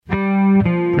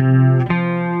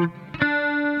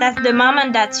that's the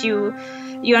moment that you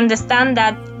understand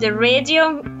that the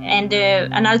radio and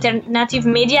an alternative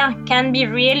media can be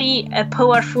really a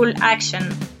powerful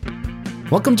action.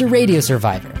 Welcome to Radio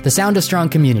Survivor, the sound of strong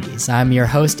communities. I'm your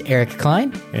host, Eric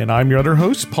Klein. And I'm your other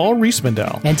host, Paul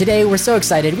Riesmandel. And today we're so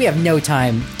excited. We have no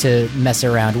time to mess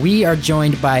around. We are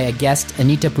joined by a guest,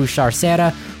 Anita Puchar-Serra,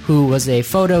 who was a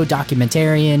photo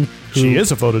documentarian. She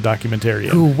is a photo documentarian.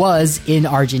 Who was in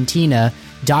Argentina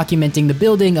documenting the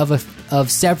building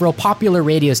of several popular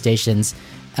radio stations,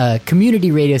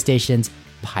 community radio stations,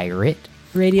 pirate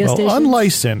radio stations?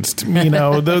 Unlicensed. You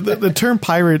know, the term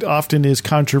pirate often is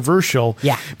controversial.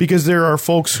 Yeah. Because there are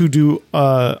folks who do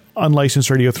unlicensed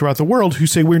radio throughout the world who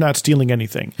say we're not stealing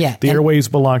anything. Yeah. The airwaves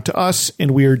belong to us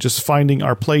and we are just finding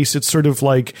our place. It's sort of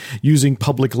like using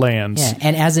public lands. Yeah.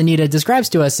 And as Anita describes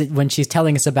to us when she's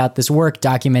telling us about this work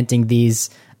documenting these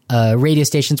radio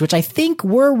stations, which I think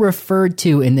were referred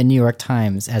to in the New York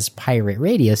Times as pirate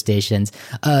radio stations.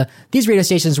 These radio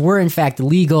stations were in fact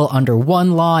legal under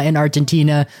one law in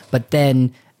Argentina, but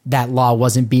then that law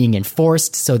wasn't being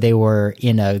enforced, so they were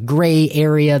in a gray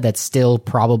area that's still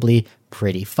probably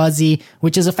pretty fuzzy,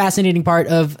 which is a fascinating part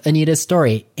of Anita's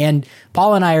story. And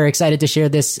Paul and I are excited to share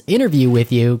this interview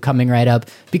with you coming right up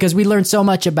because we learned so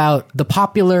much about the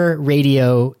popular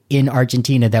radio in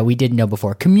Argentina that we didn't know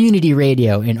before, community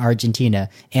radio in Argentina,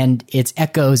 and its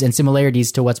echoes and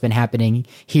similarities to what's been happening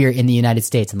here in the United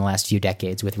States in the last few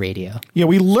decades with radio. Yeah,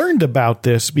 we learned about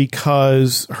this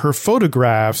because her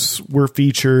photographs were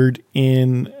featured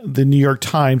in the New York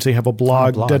Times. They have a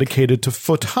blog dedicated to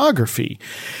photography.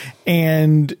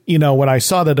 And, you know, when I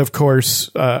saw that, of course,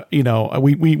 you know,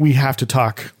 we have to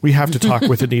talk. We have to talk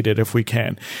with Anita if we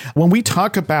can. When we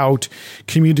talk about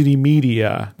community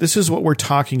media, this is what we're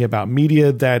talking about.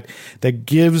 Media that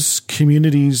gives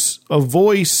communities a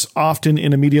voice, often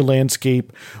in a media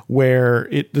landscape where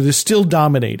it is still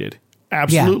dominated.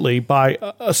 Absolutely, by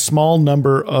a small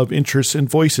number of interests and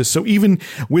voices. So even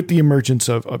with the emergence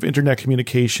of internet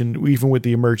communication, even with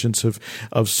the emergence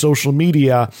of social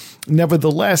media,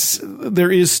 nevertheless,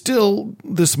 there is still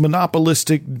this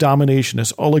monopolistic domination,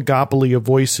 this oligopoly of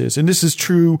voices. And this is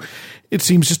true, it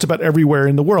seems, just about everywhere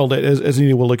in the world. As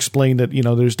Anita will explain that, you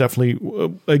know, there's definitely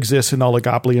exists an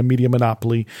oligopoly, a media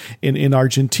monopoly in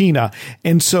Argentina.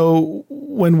 And so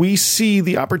when we see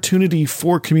the opportunity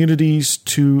for communities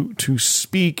to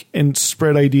speak and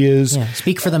spread ideas,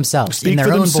 speak for themselves, in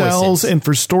their own voices, and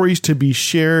for stories to be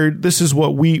shared, this is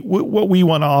what we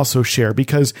want to also share,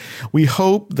 because we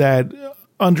hope that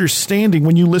understanding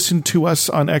when you listen to us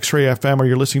on X-Ray FM or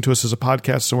you're listening to us as a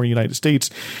podcast somewhere in the United States,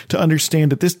 to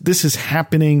understand that this is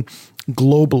happening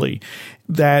globally,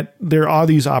 that there are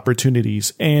these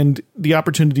opportunities and the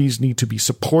opportunities need to be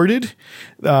supported.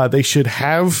 They should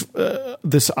have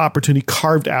this opportunity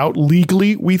carved out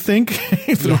legally, we think,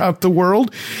 throughout the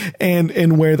world.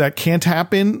 And where that can't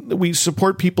happen, we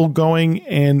support people going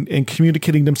and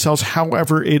communicating themselves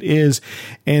however it is,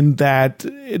 and that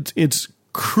it's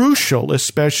crucial,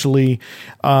 especially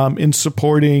in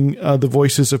supporting the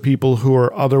voices of people who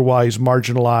are otherwise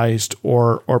marginalized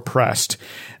or oppressed.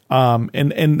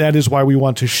 And that is why we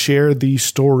want to share these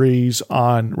stories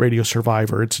on Radio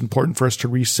Survivor. It's important for us to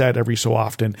reset every so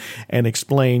often and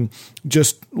explain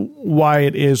just why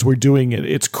it is we're doing it.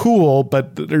 It's cool,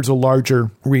 but there's a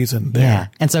larger reason there. Yeah.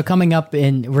 And so coming up,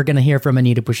 we're going to hear from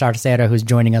Anita Puchar-Serra, who's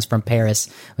joining us from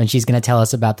Paris, and she's going to tell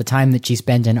us about the time that she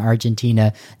spent in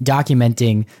Argentina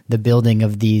documenting the building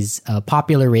of these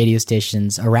popular radio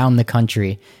stations around the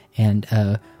country, and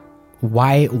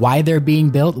why they're being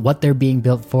built, what they're being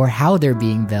built for, how they're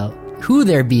being built, who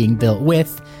they're being built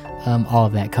with, all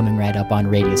of that coming right up on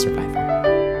Radio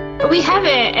Survivor. We have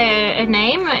a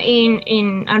name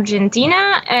in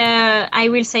Argentina. I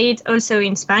will say it also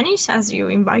in Spanish, as you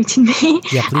invited me.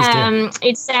 Yeah, please do.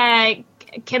 It's a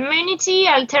community,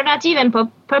 alternative, and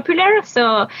popular.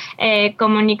 So,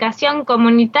 comunicación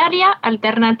comunitaria,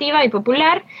 alternativa y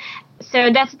popular.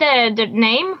 So that's the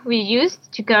name we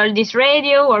used to call this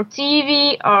radio or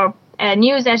TV or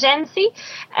news agency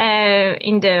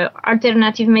in the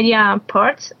alternative media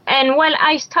part. And well,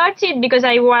 I started because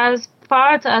I was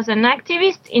part as an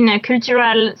activist in a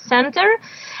cultural center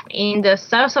in the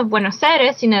south of Buenos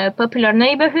Aires in a popular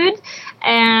neighborhood.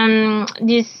 And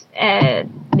this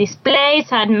place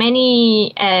had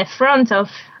many fronts of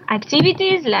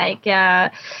activities like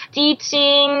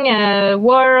teaching,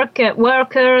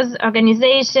 workers,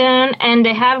 organization, and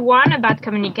they have one about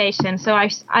communication. So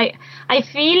I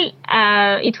feel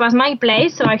it was my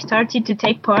place, so I started to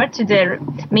take part to the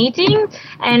meeting,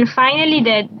 and finally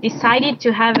they decided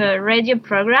to have a radio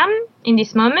program in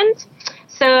this moment.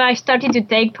 So I started to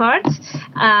take part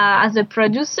as a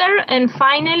producer, and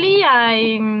finally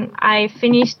I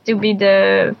finished to be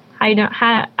the I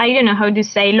don't know how to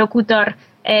say locutor,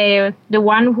 the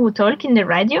one who talk in the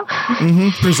radio.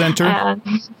 Presenter.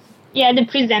 The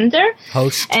presenter.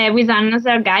 Host. With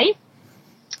another guy.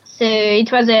 So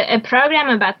it was a program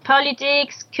about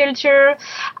politics, culture,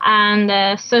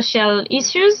 and social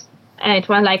issues. It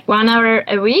was like 1 hour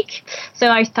a week. So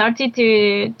I started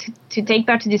to take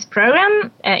part in this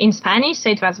program in Spanish. So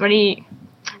it was really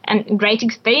a great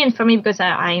experience for me because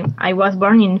I was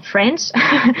born in France.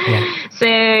 So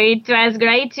it was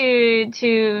great to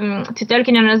talk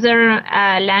in another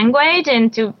language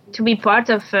and to be part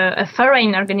of a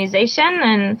foreign organization,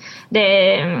 and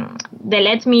they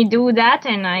let me do that,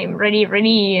 and I'm really,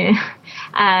 really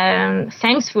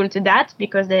thankful to that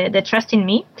because they trust in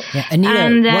me. Yeah,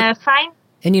 Anita,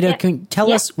 Anita, can you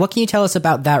tell us what can you tell us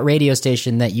about that radio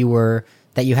station that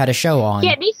you had a show on?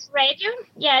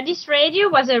 This radio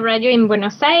was a radio in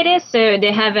Buenos Aires. So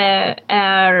they have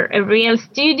a real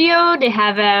studio. They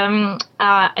have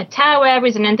a tower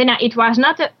with an antenna. It was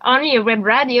not only a web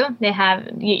radio. They have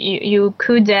you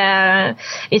could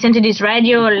listen to this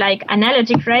radio like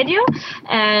analogic radio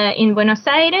in Buenos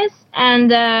Aires.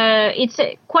 And it's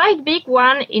a quite big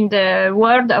one in the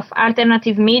world of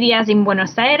alternative medias in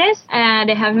Buenos Aires.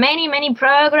 They have many, many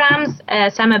programs,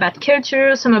 some about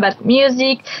culture, some about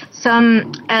music,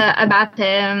 some about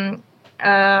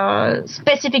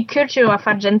specific culture of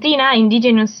Argentina,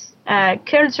 indigenous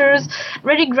cultures,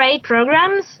 really great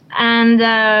programs, and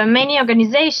many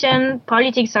organizations,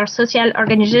 politics or social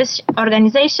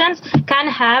organizations can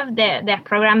have their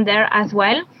program there as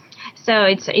well. So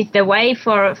it's the way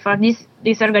for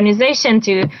this organization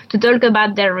to talk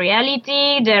about their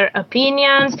reality, their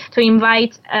opinions, to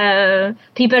invite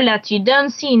people that you don't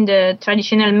see in the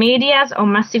traditional medias or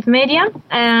massive media.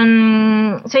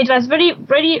 So it was very,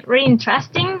 really, really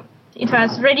interesting. It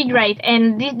was really great.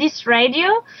 And this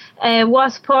radio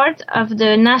was part of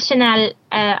the National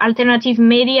Alternative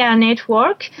Media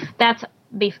Network that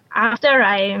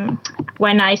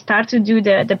when I started to do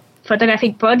the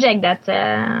photographic project that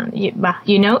they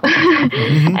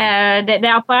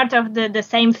are part of the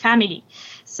same family.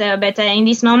 So, but in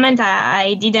this moment,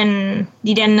 I didn't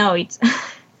know it.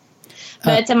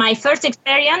 But my first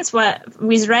experience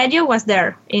with radio was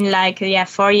there in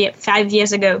 5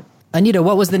 years ago. Anita,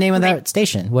 what was the name of that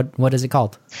station? What is it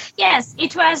called? Yes,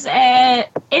 it was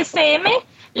FM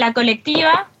La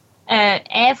Colectiva,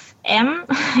 FM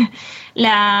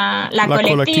La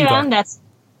Colectiva. That's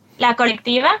La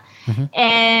Colectiva.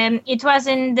 It was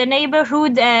in the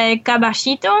neighborhood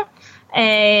Caballito,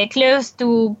 close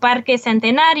to Parque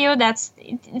Centenario.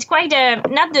 It's quite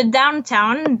not the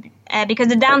downtown, because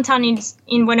the downtown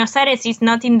in Buenos Aires is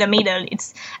not in the middle.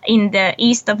 It's in the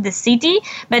east of the city,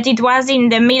 but it was in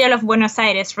the middle of Buenos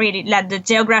Aires, really, like the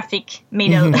geographic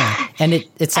middle. And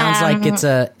it sounds like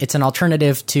it's an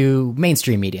alternative to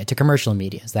mainstream media, to commercial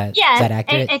media. Is that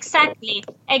accurate? Exactly.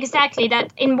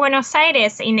 That in Buenos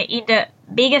Aires, in the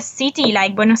biggest city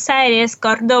like Buenos Aires,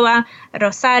 Cordoba,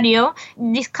 Rosario,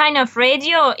 this kind of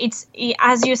radio, it's,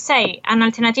 as you say, an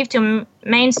alternative to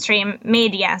mainstream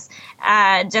medias.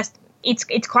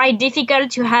 It's quite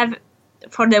difficult to have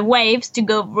for the waves to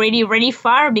go really, really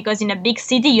far, because in a big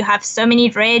city you have so many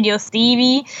radios,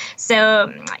 TV,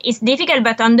 so it's difficult.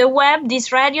 But on the web,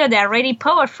 this radio, they're really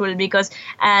powerful, because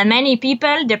many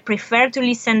people, they prefer to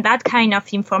listen that kind of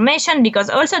information, because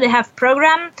also they have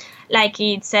program like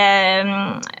it's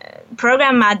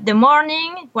program at the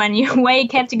morning when you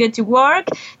wake up to go to work,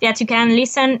 that you can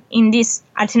listen in this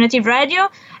alternative radio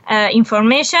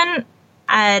information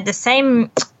at the same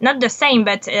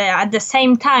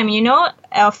time,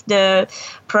 of the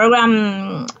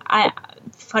program.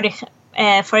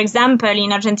 For example,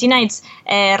 in Argentina, it's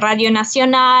Radio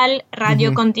Nacional,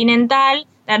 Radio Continental,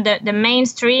 that the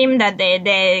mainstream, that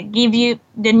they give you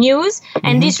the news,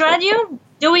 and this radio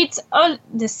do it all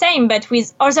the same, but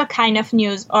with other kind of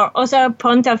news or other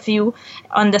point of view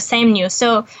on the same news.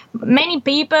 So many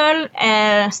people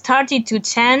started to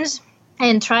change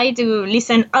and try to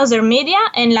listen other media,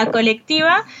 and La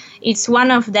Colectiva, it's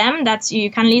one of them that you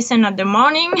can listen at the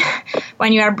morning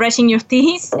when you are brushing your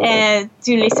teeth, to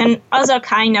listen other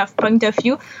kind of point of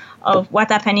view of what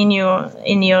happened in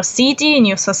your city, in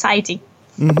your society.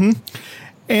 Mm-hmm.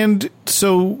 And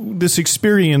so this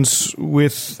experience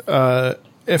with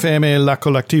FM La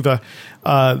Colectiva,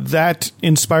 that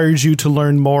inspires you to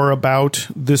learn more about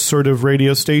this sort of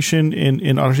radio station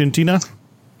in Argentina?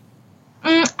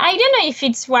 I don't know if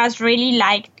it was really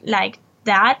like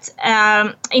that.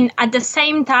 At the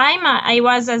same time, I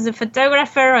was as a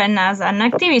photographer and as an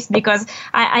activist, because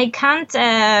I can't.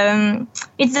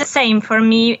 It's the same for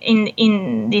me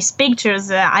in these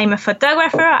pictures. I'm a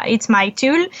photographer; it's my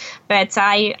tool, but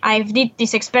I did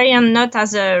this experience not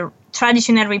as a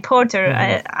traditional reporter.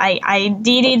 I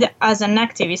did it as an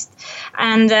activist,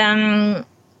 and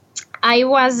I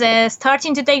was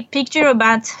starting to take picture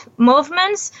about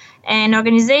movements and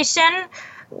organization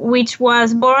which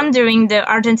was born during the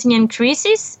Argentinian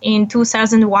crisis in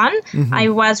 2001. I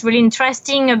was really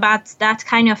interested about that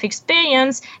kind of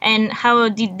experience and how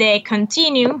did they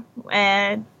continue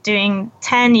during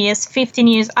 10 years, 15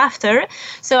 years after.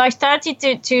 So I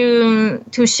started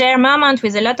to share moments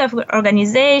with a lot of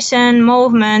organization,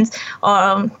 movements,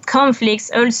 or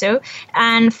conflicts also.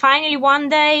 And finally, one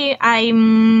day, I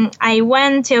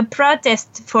went to a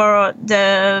protest for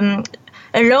the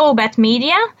law about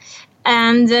media.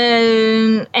 And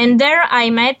there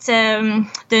I met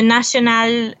the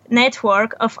national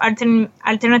network of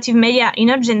alternative media in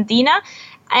Argentina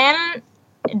and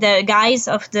the guys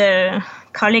of the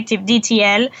collective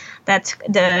DTL, that's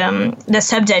the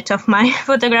subject of my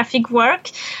photographic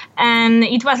work. And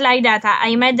it was like that.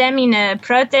 I met them in a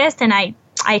protest, and I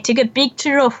took a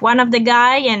picture of one of the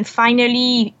guys, and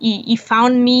finally he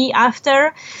found me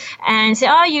after and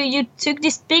said, "Oh, you took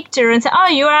this picture," and said, "Oh,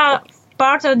 you are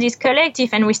part of this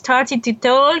collective." And we started to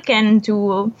talk and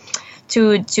to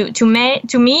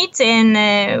meet,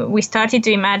 and we started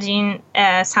to imagine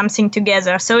something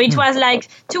together. So it was like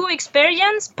two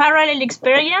parallel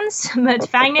experience, but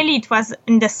finally it was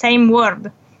in the same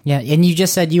world. Yeah, and you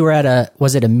just said you were at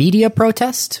was it a media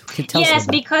protest? Yes,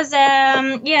 because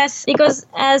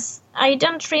as I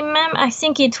don't remember, I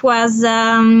think it was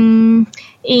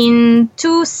in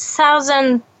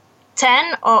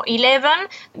 2010 or 11,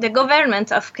 the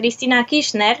government of Cristina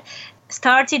Kirchner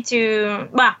started to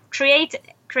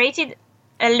created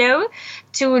a law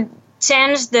to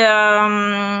change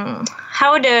the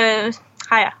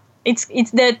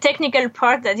it's the technical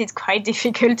part that is quite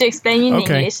difficult to explain in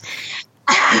English.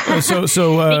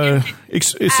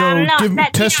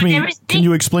 Test me. Can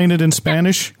you explain it in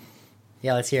Spanish?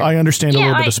 Yeah, let's hear it. I understand a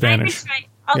little bit of Spanish.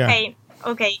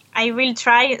 Okay, I will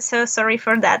try. So sorry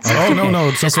for that. Oh,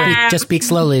 no. Just speak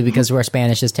slowly because our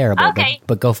Spanish is terrible,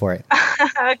 but go for it.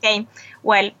 Okay,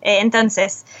 well,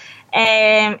 entonces,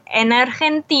 en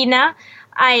Argentina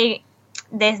hay,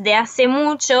 desde hace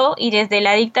mucho y desde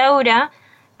la dictadura,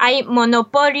 hay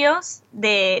monopolios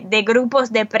de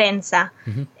grupos de prensa.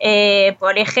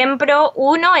 Por ejemplo,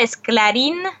 uno es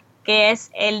Clarín, que es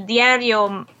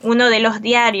uno de los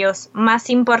diarios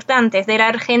más importantes de la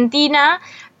Argentina,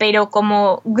 pero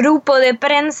como grupo de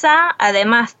prensa,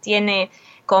 además tiene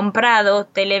comprado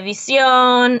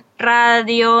televisión,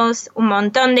 radios, un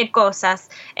montón de cosas.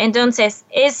 Entonces,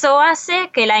 eso hace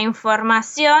que la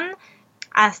información,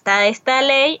 hasta esta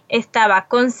ley, estaba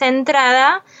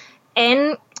concentrada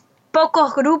en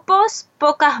pocos grupos,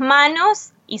 pocas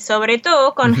manos y sobre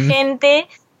todo con gente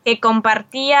que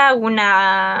compartía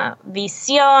una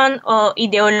visión o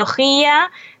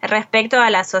ideología respecto a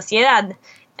la sociedad.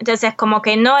 Entonces, como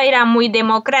que no era muy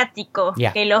democrático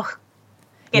que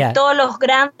todos los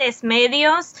grandes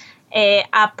medios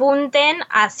apunten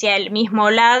hacia el mismo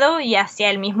lado y hacia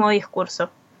el mismo discurso.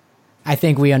 I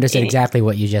think we understood exactly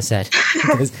what you just said.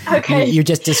 Okay. You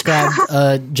just described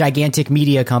gigantic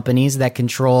media companies that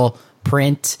control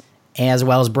print as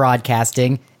well as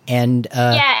broadcasting and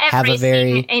have a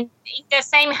very in the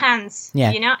same hands.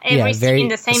 Yeah, you know, everything in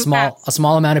the same hands. A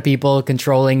small amount of people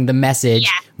controlling the message,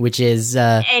 which is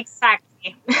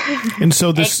exactly. And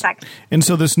so this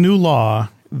new law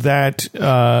that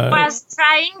was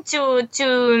trying to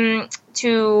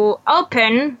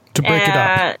open to break it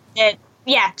up.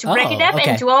 Break it up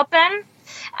and to open.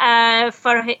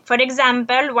 For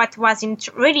example, what was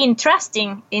really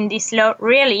interesting in this law,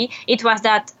 it was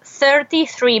that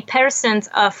 33%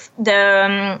 of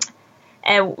the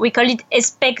we call it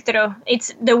espectro.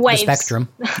 It's the waves. The spectrum.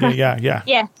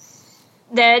 Yeah.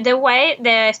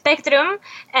 The spectrum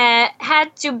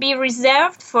had to be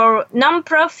reserved for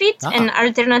non-profit and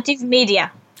alternative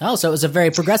media. Oh, so it was a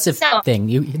very progressive thing.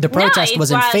 The protest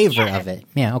was in favor of it.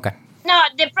 Yeah, okay. No,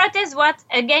 the protest was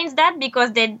against that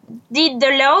because they did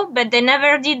the law, but they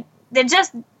never did. They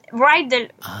just wrote the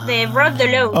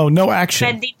law. Oh, no action.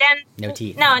 But they didn't. No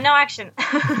teeth. No action.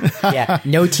 Yeah,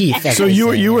 no teeth. So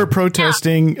you were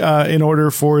protesting in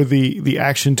order for the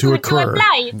action to occur. To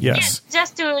apply. Yes.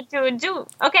 Just to do.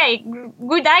 Okay,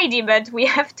 good idea, but we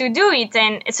have to do it.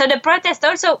 And so the protest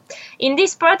also, in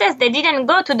this protest, they didn't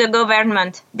go to the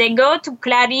government. They go to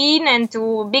Clarín and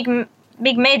to big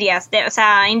big medias.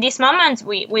 In this moment,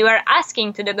 we were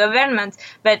asking to the government,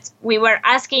 but we were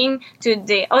asking to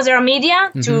the other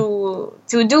media to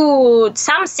do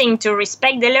something to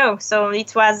respect the law. So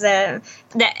it was the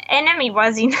enemy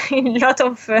was in a lot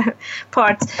of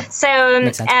parts. So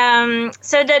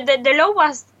the law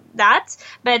was that,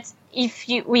 but if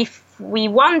we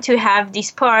want to have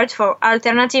this part for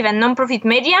alternative and non-profit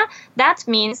media, that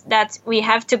means that we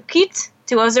have to quit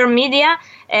to other media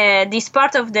this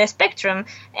part of the spectrum,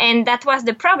 and that was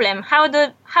the problem. How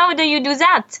do you do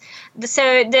that?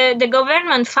 So the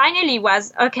government finally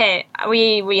was okay.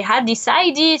 We had this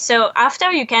idea. So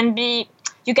after you can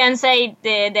say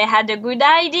they had a good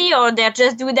idea, or they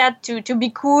just do that to be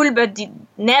cool, but they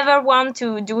never want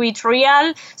to do it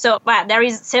real. So there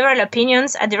is several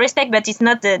opinions at the respect, but it's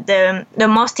not the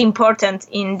most important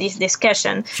in this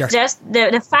discussion. Sure. Just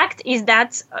the fact is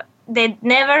that they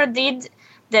never did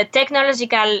the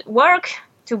technological work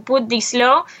to put this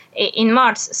law in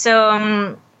March.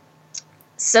 So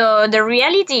the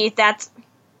reality is that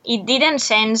it didn't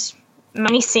change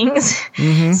many things.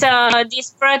 So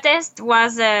this protest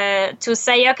was to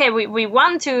say, okay, we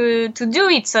want to do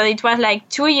it. So it was like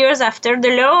 2 years after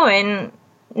the law, and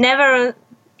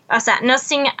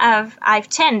nothing I've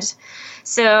changed.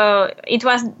 So it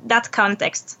was that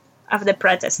context of the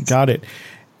protest. Got it.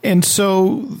 And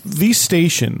so these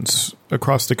stations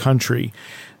across the country,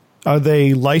 are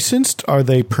they licensed? Are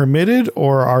they permitted?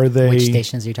 Or are they... Which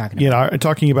stations are you talking about? I'm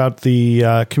talking about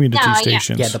the community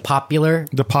stations. Yeah, the popular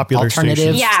stations.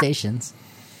 alternative stations.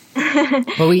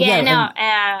 Well,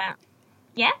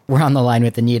 we're on the line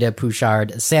with Anita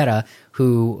Pouchard Serra,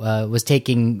 who was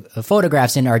taking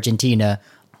photographs in Argentina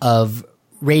of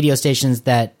radio stations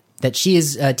that she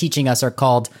is teaching us are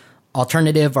called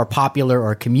alternative or popular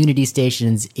or community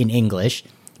stations in English.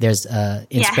 There's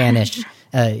in Spanish.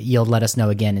 You'll let us know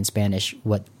again in Spanish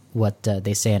what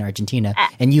they say in Argentina.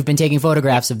 And you've been taking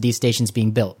photographs of these stations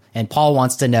being built. And Paul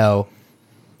wants to know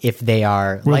if they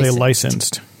are licensed. Were they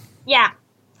licensed? Yeah.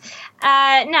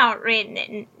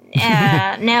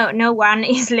 No one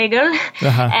is legal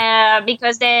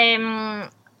because they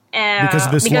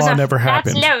because this law never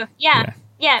happened. Law.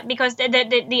 Yeah, because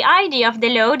the idea of the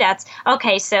law that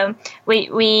okay, so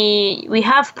we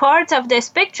have part of the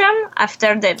spectrum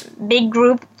after the big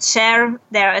group share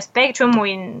their spectrum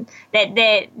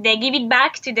they give it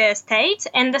back to the state,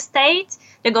 and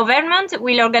the government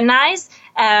will organize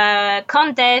a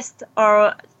contest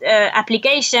or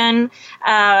application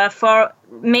for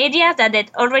media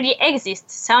that already exist.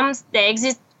 Some they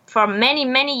exist for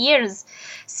many years.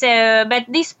 So, but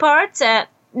this part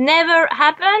never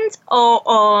happened, or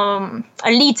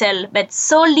a little, but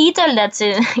so little that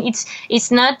it's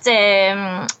not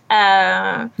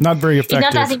very effective.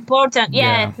 It's not as important.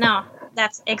 No,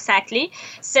 that's exactly.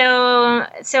 So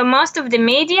most of the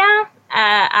media,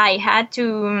 I had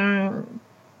to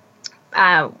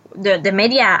the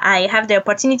media. I have the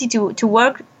opportunity to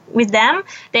work with them.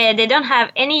 They don't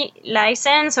have any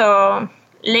license or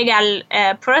legal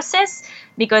process,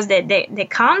 because they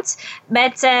can't.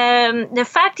 But the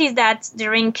fact is that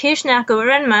during Kirchner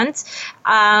government,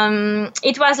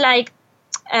 it was like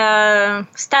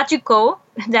statu quo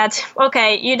that,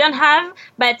 okay, you don't have,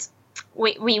 but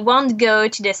we won't go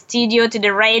to the studio, to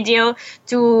the radio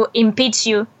to impeach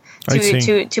you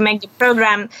to make the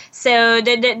program. So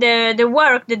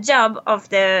the job of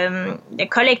the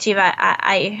collective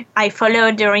I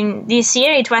followed during this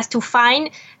year, it was to find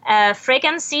a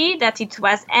frequency that it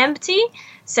was empty,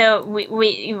 so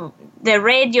the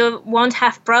radio won't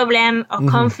have problem or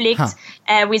conflict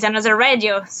with another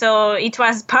radio. So it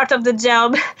was part of the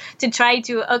job to try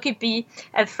to occupy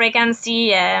a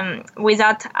frequency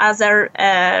without other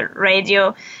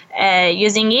radio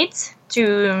using it.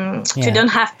 To don't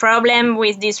have problem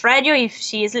with this radio if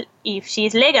she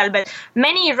is legal, but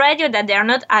many radio that they are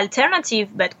not alternative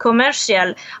but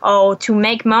commercial or to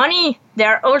make money,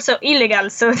 they're also illegal.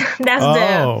 So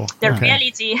that's the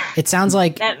reality. It sounds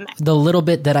like the little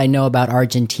bit that I know about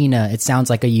Argentina, it sounds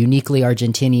like a uniquely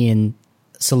Argentinian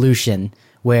solution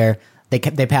where they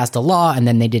passed a law, and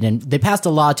then they passed a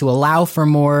law to allow for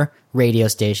more radio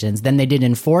stations. Then they didn't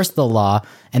enforce the law,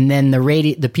 and then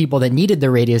the people that needed the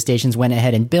radio stations went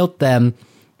ahead and built them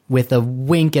with a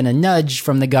wink and a nudge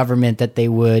from the government that they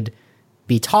would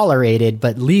be tolerated,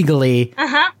 but legally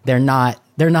they're not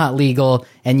legal,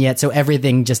 and yet so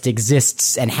everything just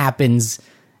exists and happens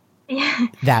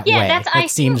that way.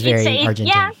 It seems very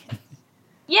Argentinian.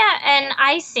 Yeah, and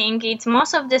I think it's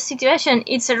most of the situation,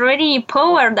 it's already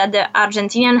power that the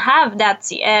Argentinians have, that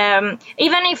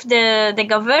even if the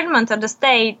government or the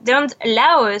state don't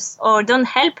allow us or don't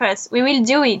help us, we will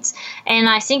do it. And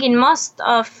I think in most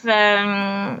of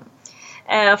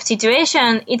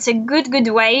situation, it's a good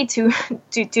way to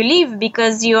live,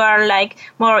 because you are like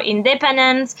more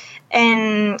independent,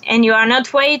 and you are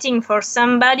not waiting for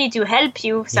somebody to help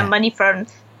you, somebody from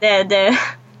the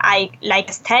like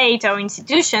a state or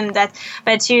institution,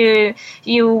 but you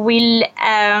will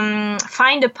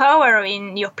find the power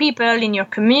in your people, in your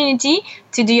community,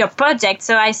 to do your project.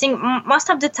 So I think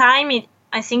most of the time,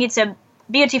 I think it's a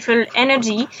beautiful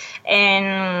energy,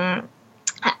 and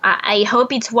I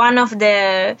hope it's one of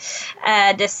the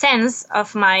sense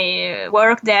of my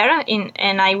work there,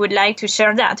 and I would like to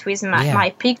share that with my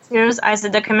pictures as a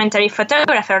documentary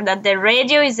photographer, that the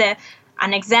radio is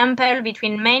an example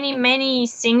between many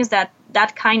things that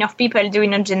kind of people do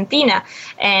in Argentina,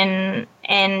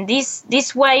 and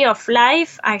this way of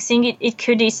life, I think it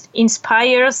could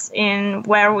inspire us in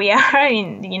where we are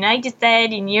in the United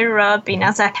States, in Europe, in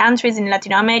other countries in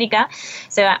Latin America.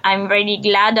 So I'm really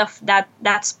glad of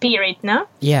that spirit, no?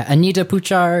 Yeah, Anita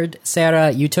Puchard,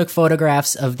 Sarah, you took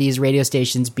photographs of these radio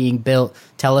stations being built.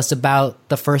 Tell us about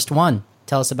the first one.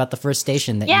 Tell us about the first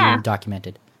station that you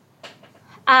documented.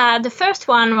 The first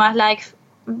one was like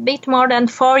a bit more than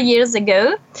 4 years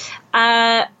ago.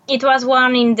 It was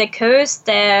one in the coast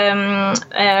in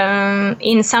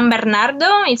San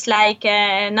Bernardo. It's like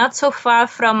not so far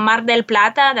from Mar del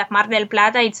Plata. That Mar del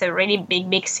Plata, it's a really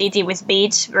big city with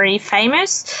beach, very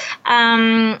famous.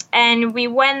 And we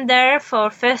went there for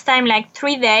first time like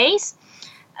 3 days.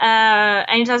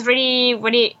 And it was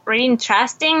really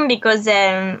interesting, because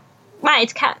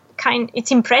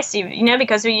it's impressive,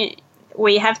 because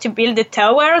we have to build a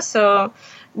tower, so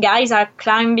guys are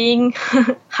climbing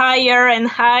higher and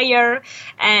higher,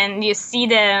 and you see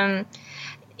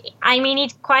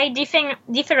it's quite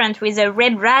different with a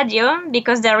red radio,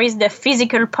 because there is the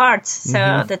physical part,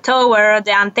 so the tower,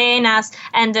 the antennas,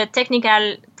 and the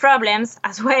technical problems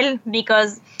as well,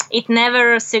 because it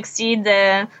never succeeds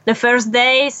the first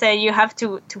day, so you have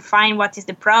to find what is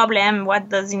the problem, what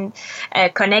doesn't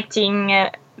connecting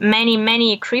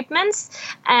many equipments.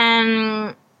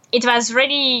 And it was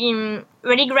really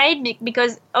great,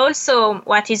 because also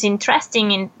what is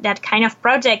interesting in that kind of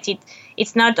project,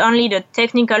 it's not only the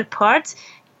technical part,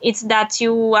 it's that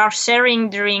you are sharing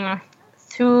during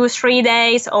 2-3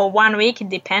 days or 1 week, it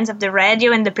depends of the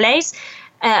radio and the place,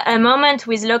 a moment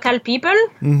with local people,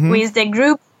 with the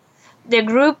group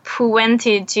who went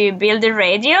to build the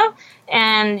radio,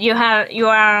 and you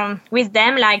are with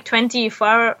them like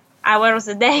 24 hours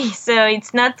a day. So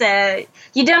it's not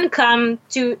you don't come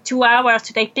 2 hours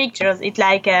to take pictures. It's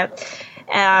like a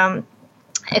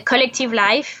collective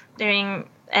life during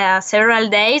several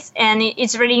days, and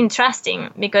it's really interesting,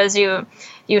 because you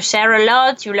share a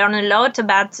lot, you learn a lot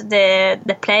about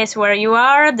the place where you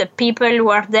are, the people who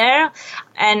are there,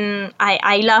 and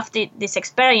I loved this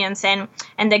experience. And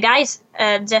the guys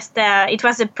it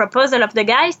was a proposal of the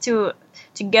guys to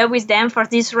go with them for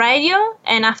this radio,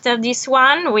 and after this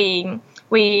one,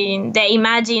 they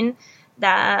imagined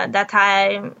that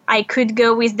I could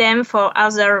go with them for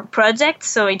other projects.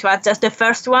 So it was just the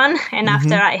first one, and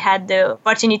after I had the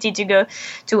opportunity to go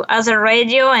to other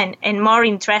radio and more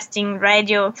interesting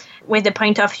radio with the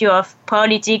point of view of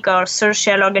politics or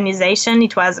social organization,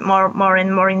 it was more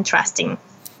and more interesting.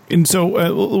 And so,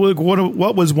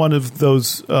 what was one of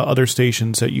those other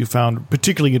stations that you found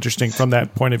particularly interesting from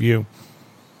that point of view?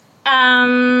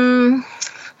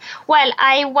 Well,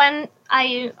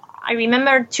 I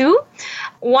remember 2.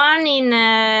 One in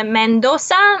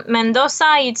Mendoza.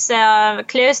 Mendoza, it's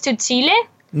close to Chile.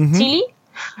 Chile.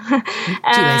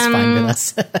 Chile's fine with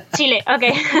us. Chile,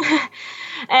 okay.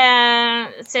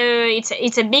 So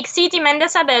it's a big city,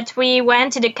 Mendoza, but we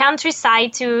went to the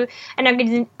countryside to an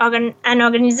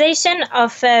organization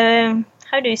of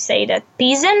how do you say that,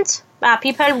 peasant.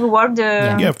 People who work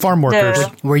farm workers.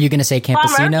 Were you going to say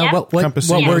campesino? Farmer, What word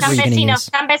were you going to use?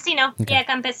 Campesino. Okay. Yeah,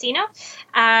 campesino.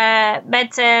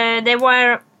 But they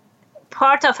were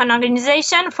part of an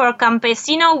organization for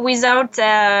campesino without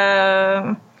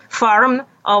farm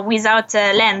or without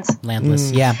land.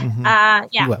 Landless, yeah.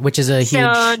 Which is a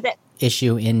huge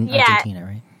issue in Argentina,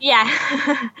 right? Yeah.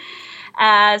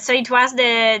 So it was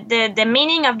the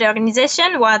meaning of the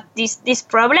organization was this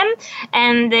problem,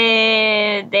 and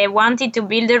they wanted to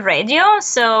build a radio.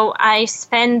 So I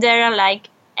spent there like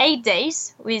 8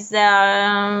 days with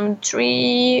 4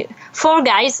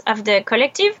 guys of the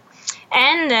collective,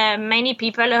 and many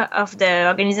people of the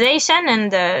organization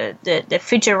and the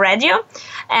future radio.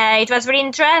 It was really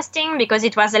interesting because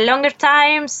it was a longer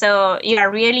time, so you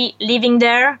are really living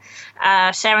there,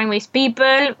 sharing with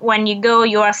people. When you go,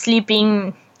 you are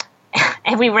sleeping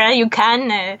everywhere you can,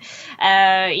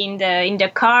 in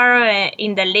the car,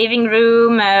 in the living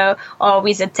room, or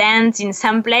with a tent in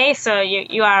some place. So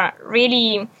you are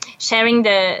really sharing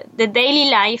the daily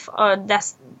life of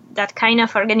that kind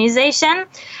of organization.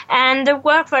 And the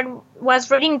work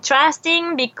was really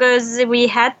interesting because we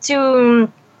had to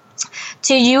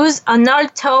use an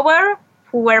old tower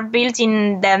who were built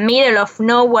in the middle of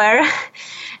nowhere,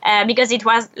 because it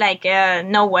was like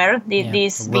nowhere,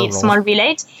 this small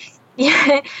village.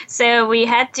 Yeah, so we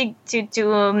had to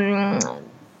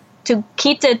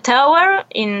keep the tower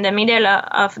in the middle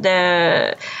of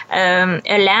the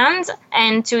land,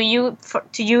 and to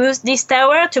use this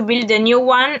tower to build a new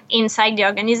one inside the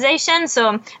organization.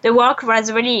 So the work was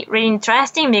really, really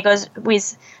interesting because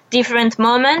with different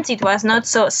moments it was not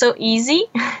so easy,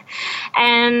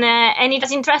 and it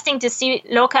was interesting to see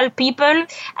local people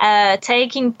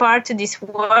taking part to this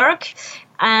work,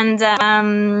 and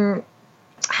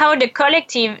how the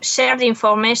collective shared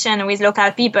information with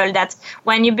local people. That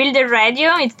when you build a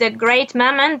radio, it's a great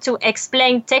moment to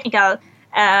explain technical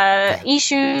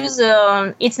issues.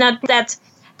 It's not that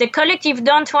the collective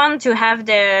don't want to have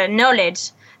the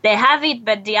knowledge. They have it,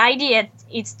 but the idea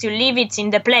is to leave it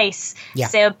in the place. Yeah.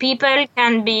 So people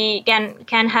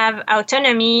can have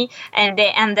autonomy, and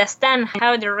they understand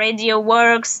how the radio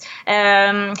works,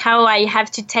 how I have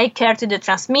to take care to the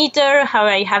transmitter, how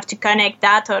I have to connect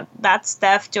that or that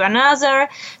stuff to another.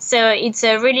 So it's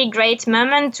a really great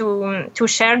moment to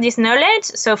share this knowledge.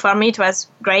 So for me, it was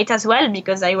great as well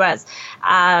because I was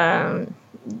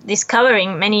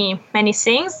discovering many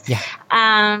things. Yeah.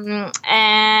 And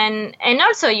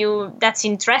also that's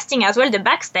interesting as well, the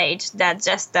backstage, that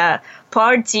just a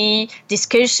party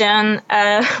discussion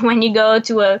when you go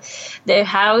to the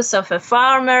house of a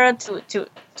farmer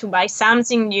to buy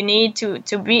something you need to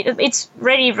be. It's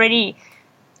really, really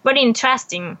very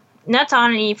interesting, not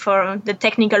only for the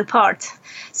technical part.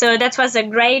 So that was a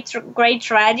great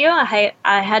radio. I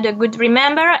had a good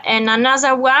remember. And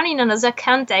another one in another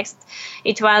context,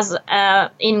 it was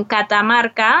in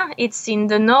Catamarca. It's in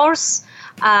the north,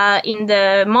 in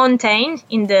the mountain,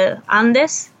 in the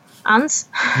Andes.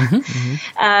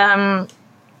 Mm-hmm.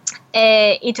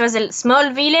 It was a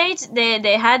small village.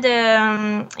 They had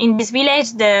in this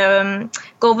village the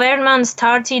government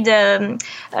started a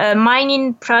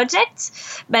mining project,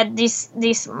 but this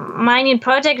mining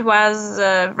project was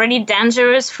really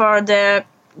dangerous for the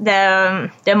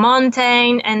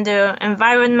mountain and the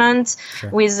environment. Sure.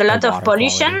 With a lot of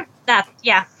pollution.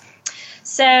 Quality.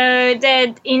 So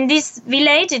in this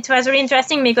village it was really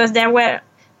interesting because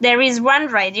there is one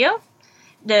radio,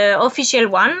 the official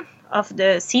one of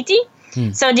the city.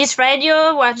 So this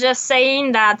radio was just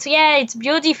saying that, it's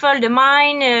beautiful, the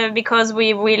mine, because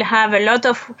we will have a lot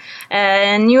of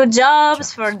new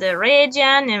jobs for the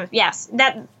region. And yes,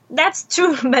 that's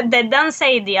true, but they don't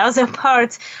say the other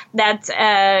part, that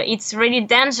it's really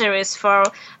dangerous for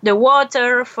the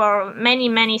water, for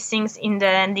many things in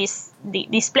this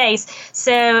place.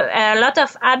 So a lot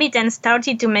of inhabitants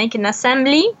started to make an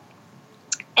assembly.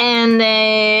 And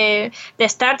they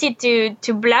started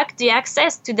to block the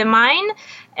access to the mine.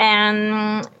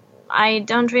 And I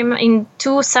don't remember, in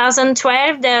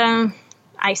 2012,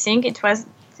 I think it was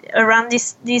around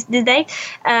this day,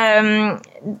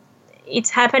 it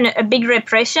happened a big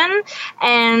repression.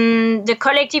 And the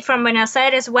collective from Buenos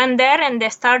Aires went there, and they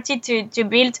started to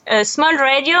build a small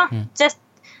radio just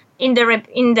in the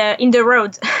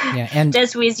road, and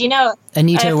just with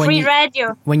Anita, free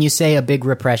radio. When you say a big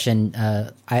repression,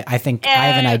 I think I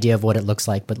have an idea of what it looks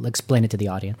like, but explain it to the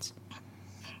audience.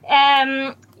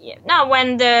 No,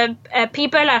 when the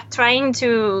people are trying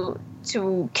to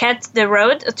cut the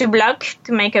road, to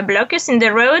make a blockage in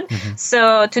the road,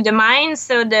 so to the mine,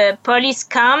 so the police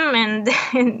come and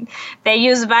they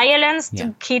use violence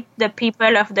to keep the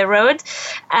people off the road.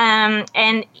 And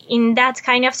in that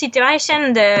kind of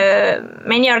situation, the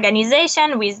many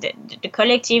organizations with the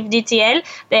collective DTL,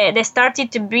 they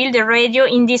started to build a radio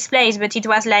in this place. But it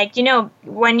was like,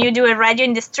 when you do a radio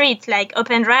in the street, like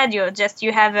open radio, just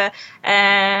you have a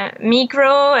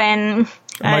micro and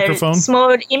microphone,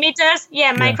 small emitters,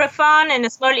 microphone and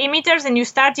small emitters, and you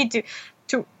started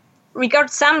to record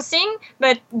something,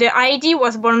 but the ID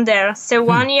was born there. So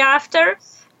 1 year after,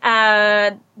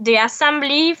 the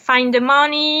assembly find the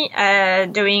money,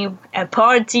 doing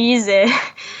parties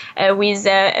with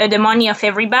the money of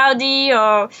everybody,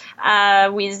 or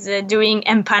with doing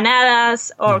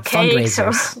empanadas or cakes.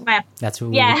 Fundraisers. That's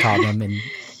what we would call them in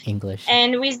English.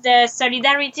 And with the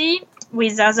solidarity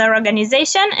with other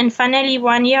organization. And finally,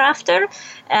 1 year after,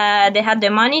 they had the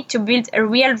money to build a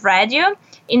real radio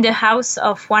in the house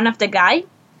of one of the guys.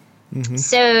 Mm-hmm.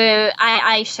 So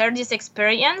I shared this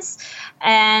experience,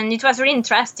 and it was really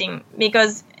interesting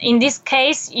because in this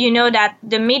case, you know that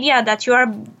the media that you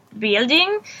are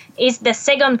building is the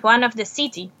second one of the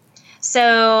city.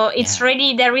 So it's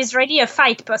really, there is really a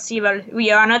fight possible. We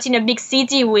are not in a big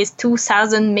city with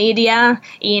 2,000 media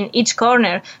in each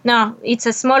corner. No, it's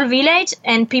a small village,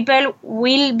 and people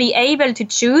will be able to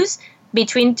choose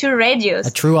between two radios.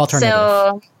 A true alternative.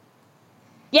 So,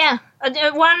 yeah.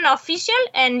 The one official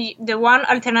and the one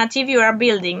alternative you are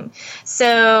building.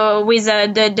 So with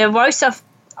the voice of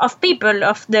people,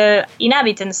 of the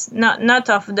inhabitants, not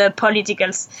of the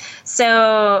politicals.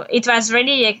 So I was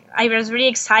really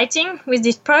exciting with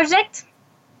this project.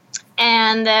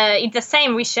 And it's the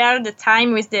same. We shared the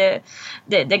time with the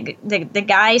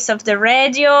guys of the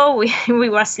radio. We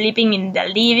were sleeping in the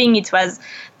living. It was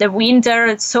the winter.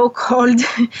 It's so cold.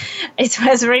 It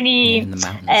was really in the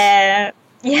mountains.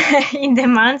 In the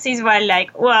months it was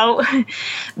like wow,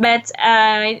 but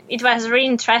it was really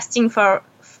interesting for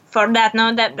that.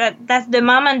 No, that's the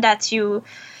moment that you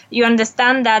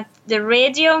understand that the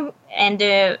radio and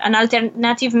an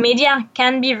alternative media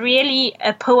can be really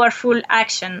a powerful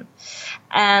action,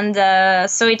 and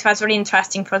so it was really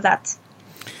interesting for that.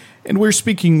 And we're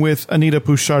speaking with Anita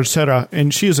Puchard-Serra,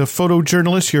 and she is a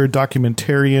photojournalist, you're a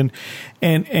documentarian,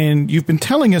 and you've been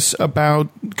telling us about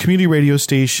community radio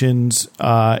stations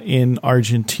in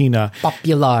Argentina.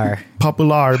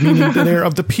 Popular, meaning that they're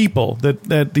of the people,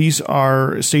 that these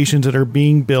are stations that are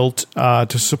being built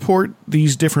to support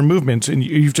these different movements. And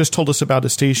you've just told us about a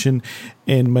station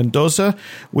in Mendoza,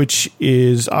 which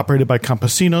is operated by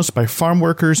campesinos, by farm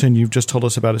workers, and you've just told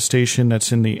us about a station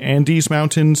that's in the Andes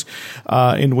Mountains,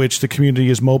 in which the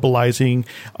community is mobilizing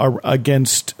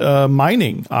against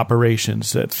mining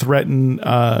operations that threaten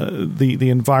the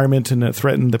environment and that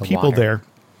threaten the people water there.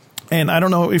 And I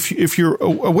don't know if you're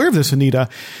aware of this, Anita.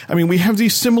 I mean, we have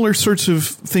these similar sorts of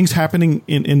things happening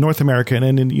in North America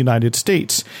and in the United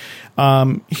States.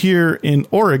 Here in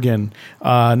Oregon,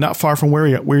 not far from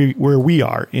where we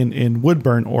are, in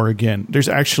Woodburn, Oregon, there's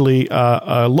actually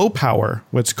a low power,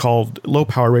 what's called low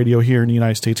power radio here in the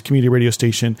United States, community radio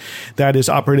station that is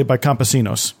operated by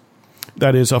campesinos.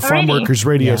 That is a farm workers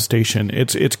radio station.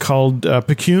 It's called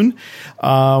PCUN,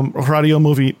 Radio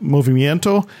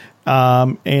Movimiento.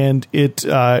 And it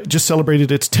just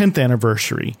celebrated its 10th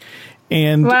anniversary.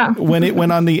 And when it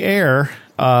went on the air,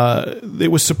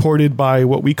 it was supported by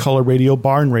what we call a radio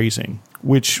barn raising,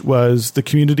 which was the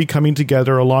community coming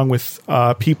together along with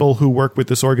people who work with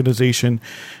this organization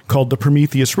called the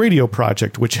Prometheus Radio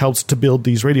Project, which helps to build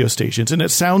these radio stations. And it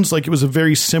sounds like it was a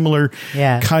very similar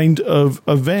kind of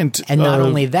event. And not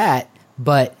only that,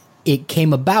 but it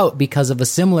came about because of a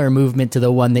similar movement to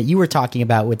the one that you were talking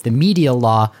about with the media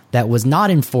law that was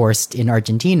not enforced in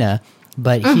Argentina,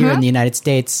 but here in the United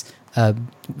States,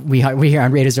 we here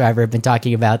on Radio Survivor have been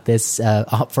talking about this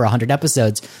for 100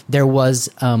 episodes. There was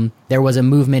a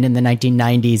movement in the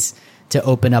 1990s to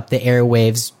open up the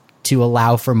airwaves to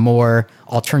allow for more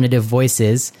alternative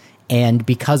voices, and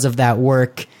because of that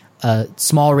work,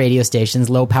 small radio stations,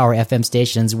 low power FM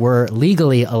stations, were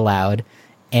legally allowed.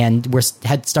 And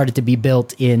had started to be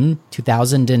built in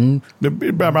 2000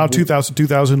 about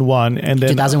 2001, and then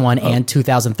 2001 and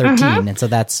 2013, and so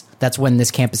that's when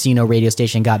this campesino radio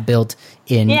station got built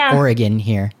in Oregon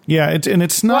here. Yeah,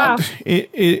 it's not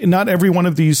not every one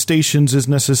of these stations is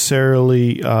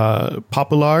necessarily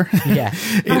popular. Yeah,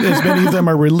 as many of them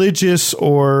are religious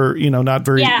or not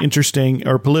very interesting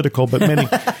or political, but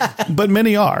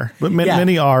many are.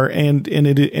 Many are, and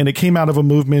it came out of a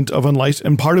movement of unlicensed,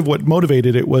 and part of what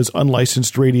motivated it was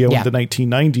unlicensed radio in the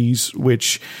 1990s,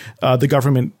 which the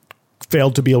government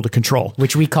failed to be able to control.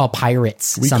 Which we call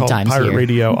pirates sometimes call pirate here.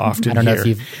 Radio often I don't know here. if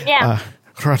you've...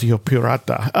 Radio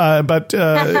Pirata. But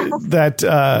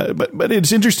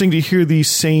it's interesting to hear these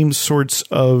same sorts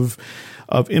of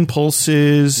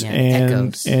impulses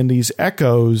and these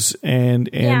echoes and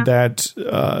that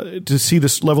to see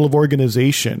this level of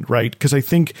organization, right? Because I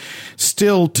think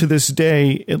still to this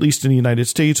day, at least in the United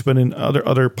States, but in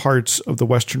other parts of the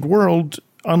Western world,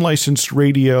 unlicensed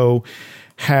radio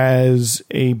has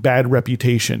a bad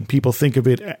reputation. People think of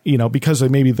it, because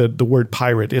of maybe the word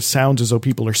pirate, it sounds as though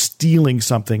people are stealing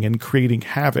something and creating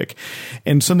havoc.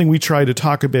 And something we try to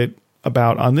talk a bit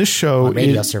about on this show on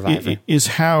Radio Survivor is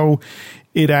how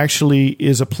it actually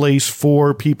is a place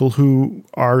for people who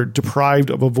are deprived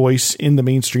of a voice in the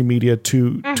mainstream media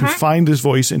to find this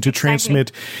voice and to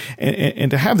transmit and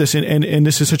to have this. And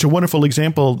this is such a wonderful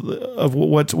example of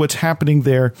what's happening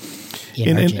there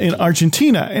in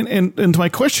Argentina. And my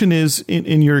question is,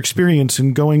 in your experience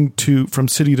in going from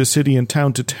city to city and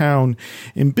town to town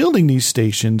in building these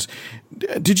stations,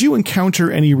 did you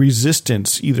encounter any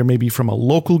resistance, either maybe from a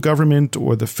local government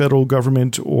or the federal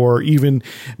government, or even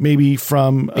maybe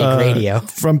from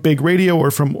Big Radio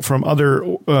or from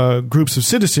other groups of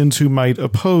citizens who might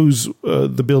oppose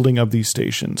the building of these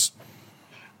stations?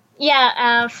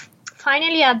 Yeah.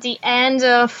 Finally, at the end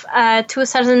of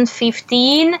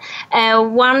 2015,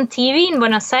 One TV in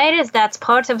Buenos Aires, that's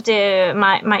part of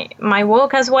my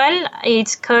work as well.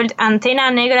 It's called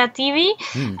Antena Negra TV.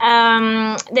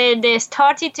 They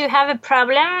started to have a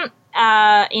problem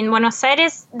in Buenos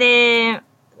Aires. The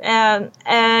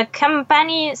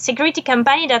security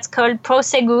company that's called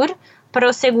Prosegur,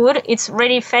 it's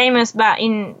really famous, but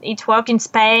it works in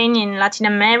Spain, in Latin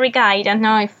America. I don't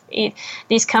know if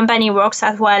this company works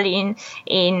as well in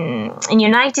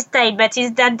United States, but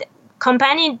it's that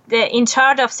company in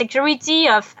charge of security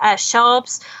of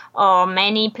shops or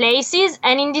many places,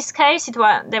 and in this case,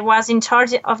 they was in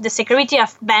charge of the security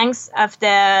of banks of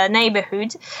the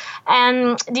neighborhood,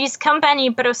 and this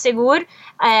company Prosegur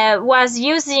was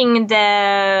using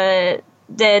the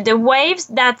waves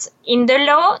that in the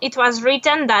law it was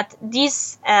written that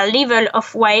this level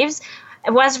of waves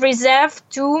was reserved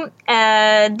to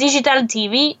digital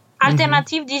TV,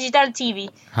 alternative digital TV.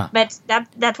 But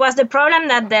that was the problem,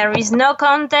 that there is no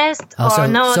contest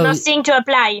nothing to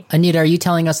apply. Anita, are you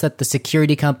telling us that the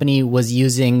security company was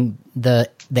using the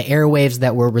airwaves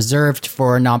that were reserved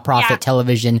for nonprofit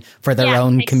television for their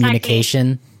own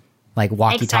communication, like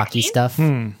walkie-talkie stuff?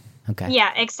 Okay.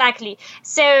 Yeah, exactly.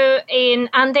 So in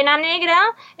Antena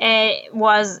Negra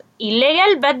was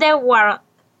illegal, but they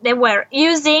were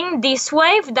using this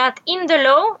wave that in the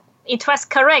law it was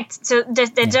correct. So they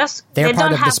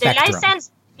don't have the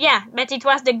license. Yeah, but it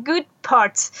was the good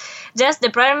part. Just the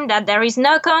problem that there is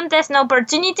no contest, no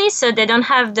opportunity, so they don't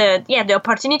have the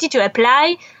opportunity to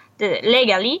apply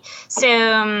legally. So,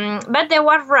 but they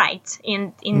were right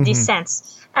in this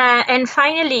sense. And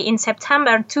finally, in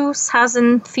September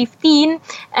 2015,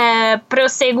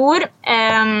 Prosegur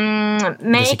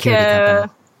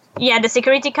the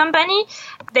security company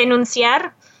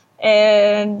denunciar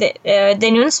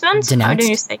denouncement. How do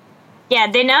you say? Yeah,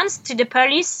 denounced to the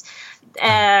police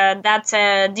that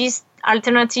this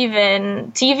alternative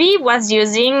TV was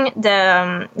using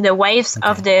the waves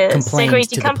of the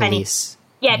security company.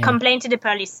 Complained to the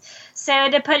police. So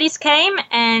the police came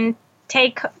and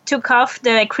took off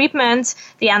the equipment,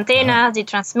 the antenna, the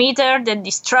transmitter. They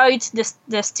destroyed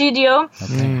the studio,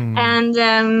 and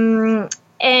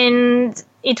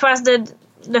it was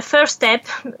the first step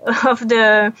of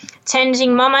the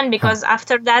changing moment, because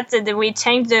after that we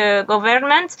changed the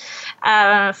government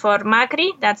for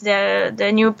Macri. That's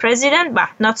the new president, but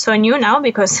not so new now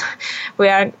because we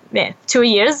are 2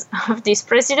 years of this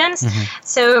presidency.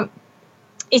 So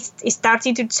it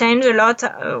started to change a lot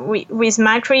with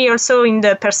Macri, also in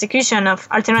the persecution of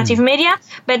alternative media.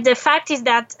 But the fact is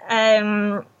that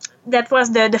that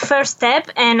was the first step,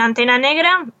 and Antena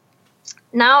Negra,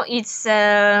 now it's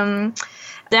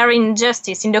they're in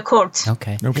justice, in the court.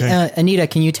 Okay. Anita,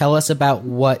 can you tell us about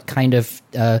what kind of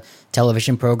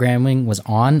television programming was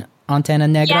on Antena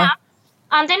Negra? Yeah.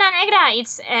 Antena Negra,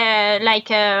 it's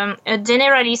like a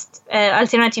generalist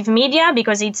alternative media,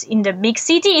 because it's in the big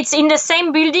city. It's in the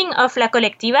same building of La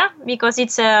Colectiva, because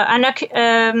it's where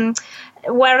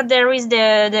there is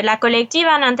the La Colectiva,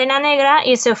 and Antena Negra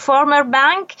is a former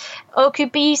bank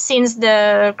occupied since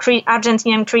the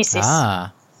Argentinian crisis.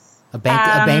 A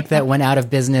bank that went out of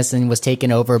business and was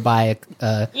taken over by a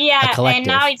collective. And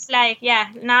now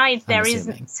it's there is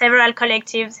several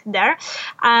collectives there,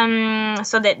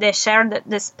 so that they share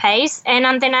the space. And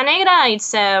Antena Negra,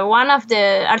 it's one of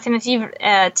the alternative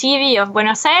TV of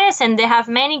Buenos Aires, and they have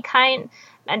many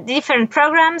different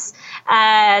programs.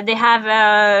 They have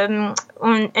a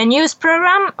news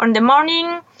program on the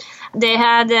morning. They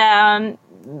had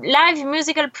live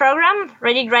musical program,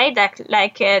 really great,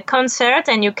 like a concert,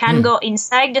 and you can go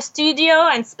inside the studio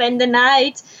and spend the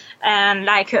night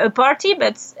like a party,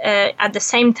 but at the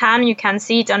same time you can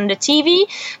see it on the TV.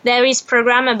 There is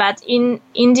program about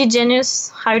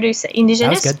indigenous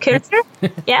culture.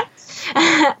 Yeah.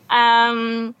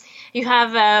 You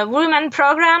have women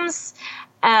programs.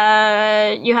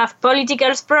 You have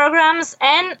political programs,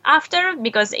 and after,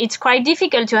 because it's quite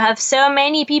difficult to have so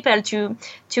many people to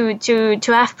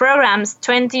have programs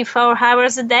 24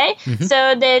 hours a day. Mm-hmm.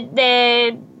 So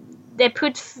they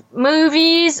put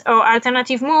movies or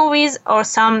alternative movies or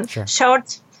some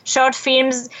short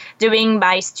films doing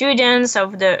by students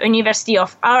of the University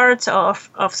of Art or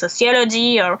of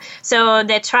Sociology, or so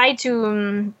they try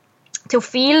to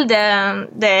fill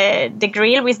the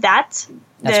grill with that.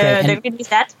 That's great.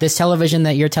 This television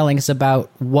that you're telling us about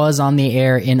was on the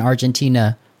air in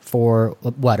Argentina for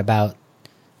about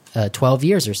 12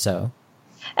 years or so.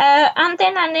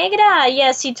 Antena Negra,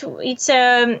 yes, it's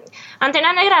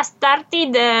Antena Negra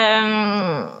started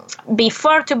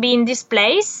before to be in this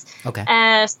place. Okay.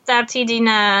 Started in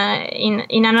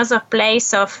another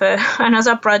place of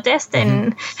another protest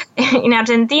in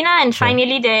Argentina, and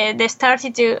finally they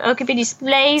started to occupy this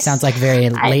place. Sounds like very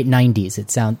late 90s.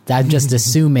 I'm just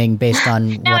assuming based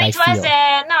on what I feel.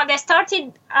 They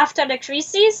started after the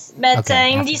crisis, but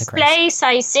in this place,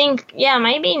 I think,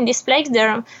 maybe in this place there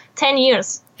are 10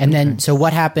 years. And then, so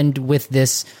what happened with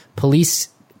this police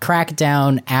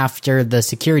crackdown after the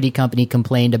security company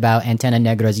complained about Antena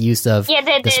Negra's use of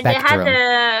the spectrum?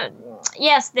 There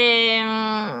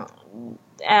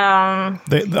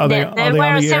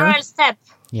were several steps.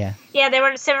 Yeah, there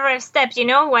were several steps.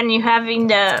 When you have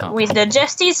with the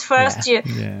justice first,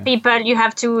 people you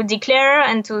have to declare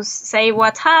and to say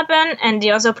what happened, and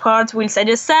the other part will say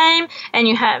the same, and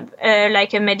you have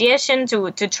like a mediation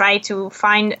to try to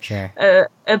find a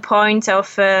point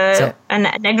of an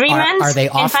agreement. Are they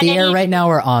off the air right now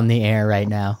or on the air right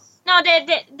now? No, they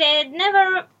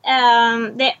never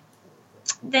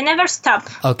they never stop.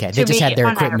 Okay, they just had their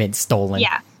equipment stolen.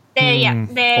 Yeah. They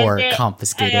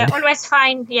confiscated. They always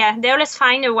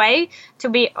find a way to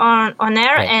be on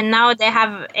air, right. And now they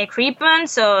have equipment,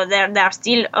 so they're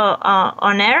still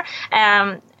on air.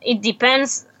 It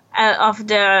depends of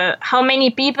how many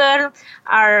people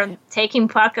are taking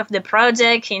part of the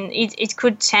project, and it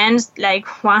could change. Like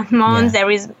 1 month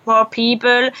there is more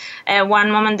people,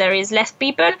 1 moment there is less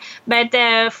people, but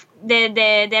they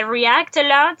react a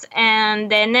lot, and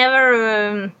they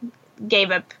never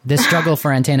gave up. This struggle for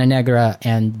Antena Negra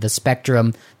and the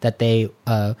spectrum that they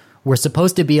were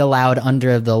supposed to be allowed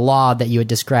under the law that you had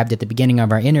described at the beginning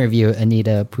of our interview,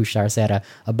 Anita Puig-Sarcera,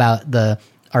 about the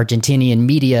Argentinian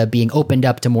media being opened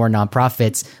up to more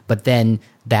nonprofits, but then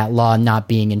that law not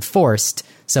being enforced.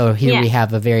 So here we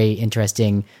have a very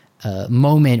interesting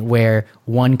moment where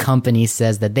one company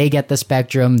says that they get the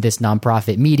spectrum, this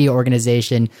nonprofit media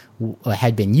organization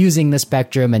had been using the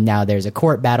spectrum, and now there's a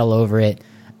court battle over it.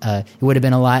 It would have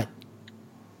been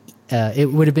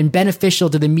it would have been beneficial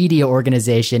to the media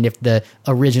organization if the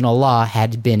original law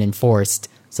had been enforced,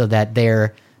 so that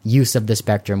their use of the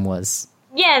spectrum was.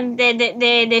 Yeah,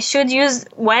 they should use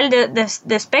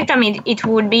the spectrum. It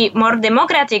would be more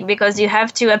democratic, because you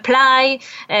have to apply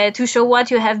to show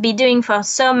what you have been doing for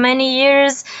so many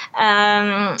years.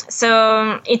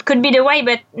 So it could be the way,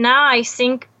 but now I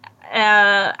think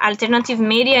alternative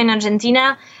media in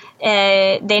Argentina,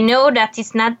 they know that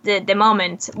it's not the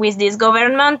moment with this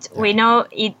government. We know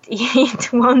it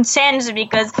won't change,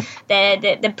 because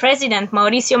the president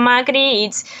Mauricio Macri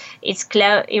it's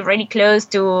really close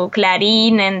to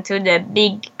Clarín and to the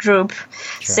big group.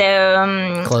 Sure.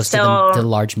 So close to the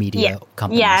large media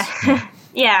companies.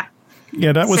 Yeah.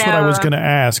 Yeah, that was what I was going to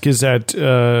ask. Is that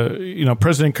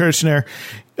President Kirchner,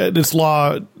 this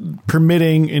law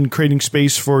permitting and creating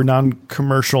space for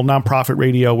non-commercial, non-profit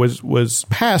radio was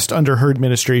passed under her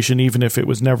administration, even if it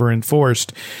was never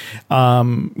enforced.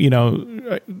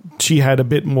 She had a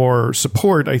bit more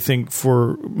support, I think.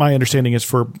 For my understanding is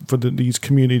for these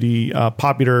community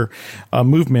popular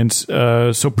movements.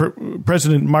 So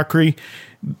President Macri,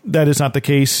 that is not the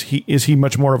case. Is he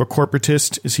much more of a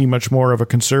corporatist? Is he much more of a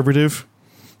conservative?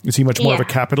 Is he much more of a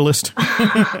capitalist?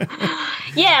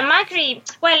 Yeah, Macri.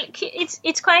 Well,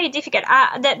 it's quite difficult.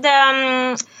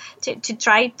 To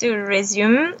try to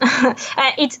resume,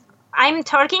 it's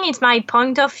my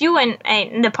point of view,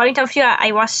 and the point of view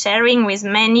I was sharing with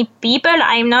many people.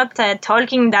 I'm not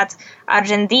talking that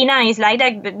Argentina is like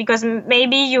that, because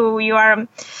maybe you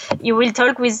will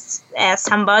talk with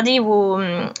somebody who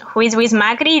is with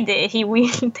Macri. He will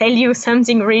tell you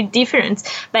something really different.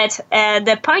 But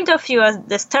the point of view of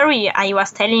the story I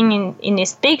was telling in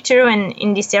this picture and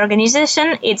in this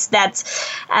organization, it's that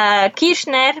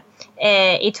Kirchner.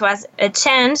 It was a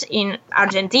change in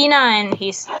Argentina and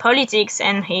his politics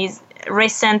and his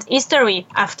recent history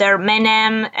after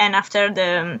Menem and after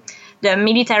the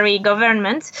military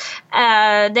government.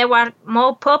 They were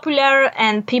more popular,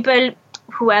 and people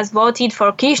who has voted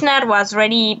for Kirchner was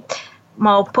really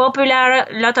more popular,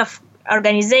 a lot of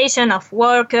organization of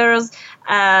workers,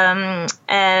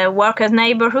 workers'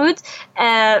 neighborhood,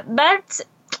 but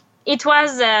it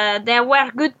was there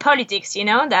were good politics,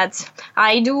 that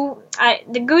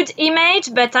the good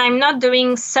image, but I'm not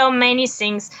doing so many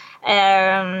things.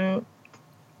 Right.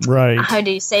 How do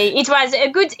you say? It was a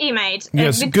good image.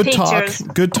 Yes, good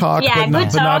talk, yeah,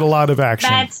 but not a lot of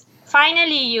action. But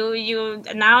finally, you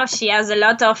now she has a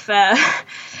lot of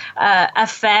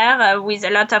affair with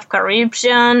a lot of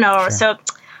corruption, so.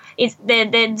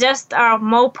 They just are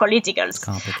more political. It's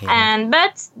complicated.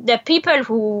 But the people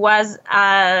who was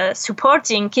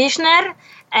supporting Kirchner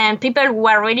and people who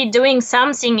were really doing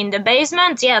something in the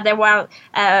basement, there were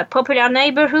popular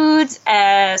neighborhoods,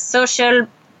 social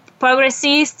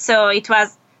progressists. So it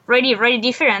was really, really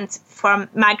different from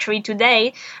Macri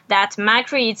today. That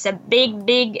Macri is a big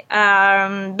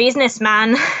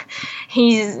businessman.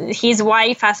 his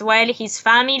wife as well, his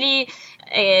family.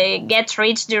 Get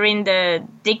rich during the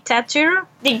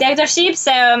dictatorships,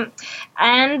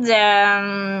 and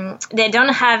they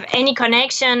don't have any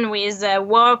connection with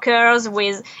workers,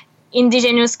 with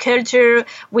indigenous culture,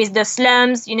 with the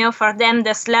slums. For them,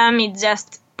 the slum is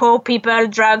just poor people,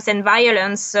 drugs, and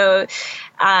violence. So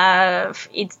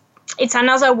it's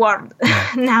another world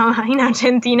now in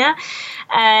Argentina.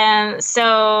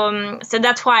 So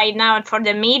that's why now for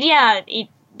the media,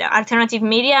 the alternative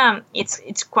media,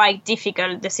 it's quite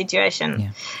difficult, the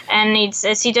situation. And it's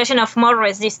a situation of more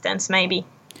resistance, maybe.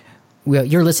 Well,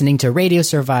 you're listening to Radio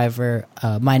Survivor.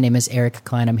 My name is Eric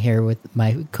Klein. I'm here with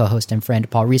my co-host and friend,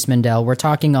 Paul Riismandel. We're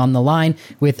talking on the line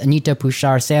with Anita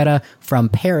Pouchard-Serra from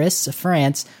Paris,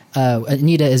 France.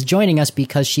 Anita is joining us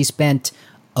because she spent,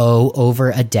 over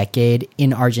a decade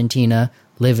in Argentina,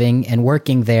 living and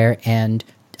working there, and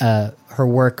her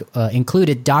work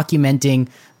included documenting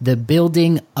the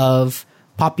building of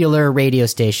popular radio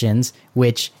stations,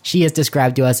 which she has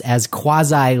described to us as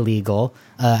quasi-legal.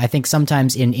 I think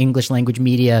sometimes in English language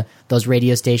media, those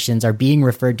radio stations are being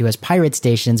referred to as pirate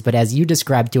stations, but as you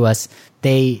described to us,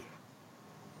 they're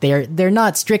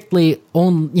not strictly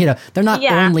they're not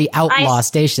only outlaw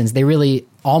stations. They really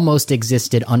almost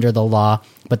existed under the law,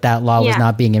 but that law was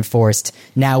not being enforced.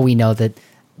 Now we know that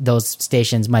those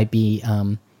stations might be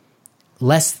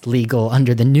less legal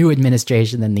under the new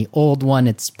administration than the old one.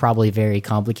 It's probably very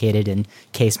complicated and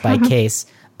case by case.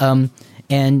 And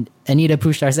Anita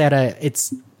Pouchard-Serra,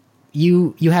 it's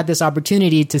you had this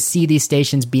opportunity to see these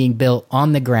stations being built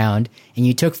on the ground, and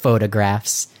you took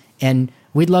photographs. And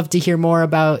we'd love to hear more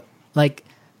about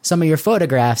some of your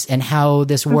photographs and how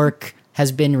this work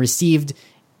has been received.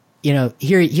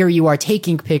 Here you are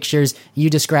taking pictures.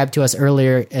 You described to us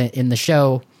earlier in the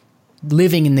show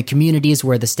living in the communities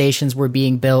where the stations were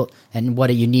being built, and what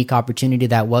a unique opportunity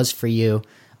that was for you.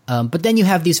 But then you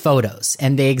have these photos,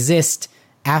 and they exist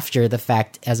after the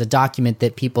fact as a document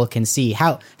that people can see.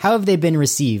 How have they been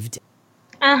received?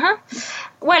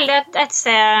 Well, that's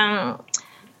a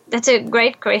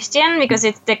great question, because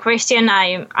it's the question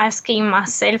I'm asking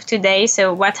myself today.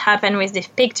 So what happened with these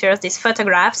pictures, these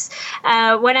photographs?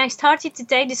 When I started to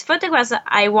take these photographs,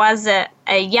 I was a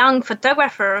young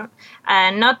photographer,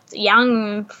 not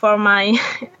young for my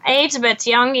age, but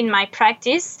young in my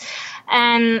practice.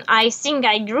 And I think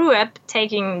I grew up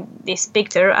taking this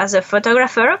picture as a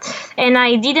photographer, and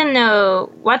I didn't know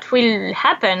what will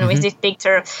happen with this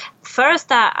picture.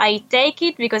 First, I take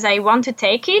it because I want to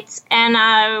take it, and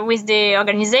with the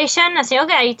organization, I say,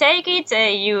 okay, I take it.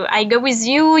 I go with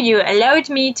you. You allowed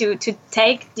me to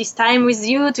take this time with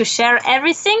you to share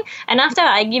everything, and after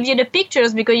I give you the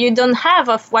pictures because you don't have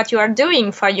of what you are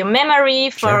doing for your memory,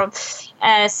 for.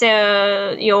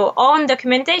 So your own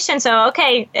documentation. So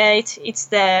okay, it's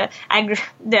the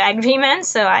agreement.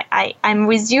 So I'm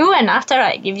with you, and after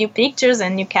I give you pictures,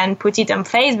 and you can put it on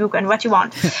Facebook and what you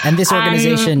want. And this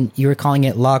organization, you were calling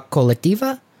it La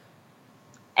Colectiva?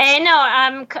 No,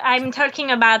 I'm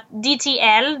talking about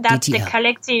DTL. That's DTL. The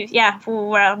collective, who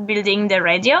were building the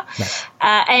radio,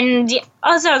 and the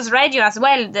others radio as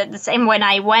well. The same. When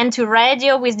I went to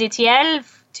radio with DTL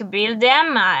to build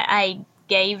them, I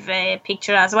gave a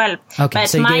picture as well. Okay, but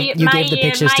so you gave the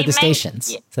pictures to the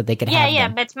stations so they could have them. Yeah,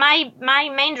 but my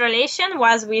main relation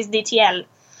was with DTL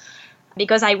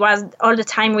because I was all the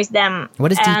time with them.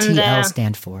 What does DTL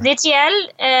stand for? DTL,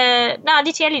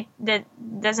 DTL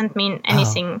doesn't mean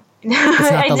anything. It's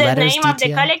not the letters name DTL? Of the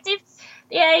collective.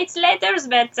 Yeah, it's letters,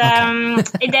 but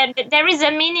there is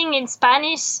a meaning in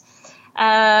Spanish.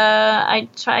 I'm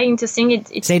trying to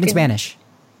think it. Say it in Spanish.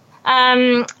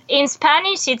 In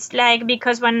Spanish, it's like,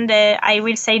 because when I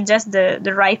will say just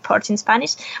the right part in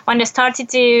Spanish, when they started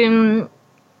to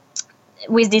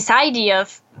with this idea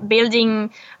of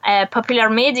building popular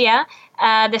media.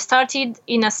 They started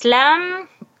in a slum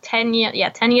 10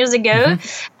 years ago,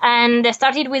 and they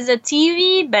started with a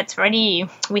TV, but really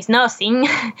with nothing.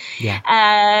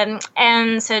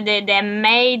 And so they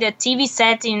made a TV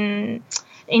set in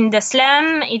the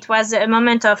slum. It was a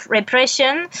moment of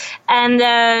repression, and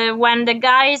when the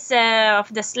guys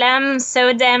of the slum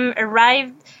saw them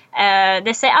arrive,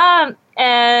 they say,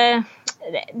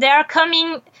 they are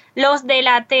coming. Los de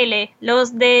la tele,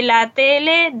 de la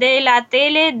tele,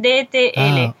 de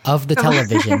TL. Of the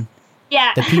television.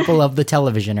 Yeah. The people of the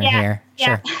television are here.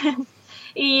 Yeah. Sure.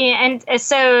 And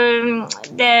so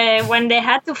when they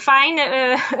had to find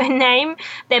a name,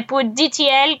 they put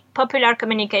DTL, Popular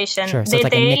Communication. Sure, so it's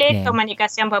like a nickname.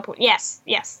 Comunicación Popular. Yes.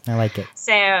 I like it.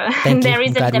 So Thank there you.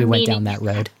 is I'm glad we went meaning. down that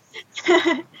road.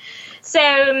 So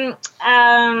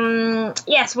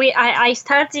yes, I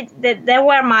started. There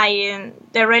were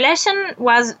the relation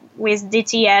was with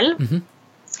DTL,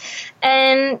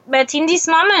 but in this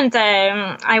moment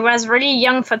I was really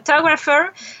young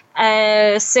photographer.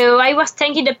 So I was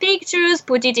taking the pictures,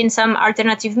 put it in some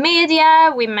alternative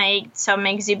media. We made some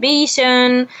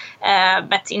exhibition,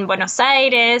 but in Buenos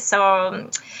Aires.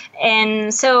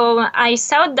 And so I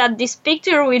thought that this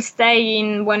picture will stay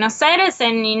in Buenos Aires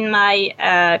and in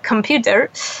my computer.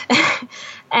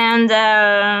 And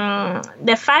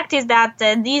the fact is that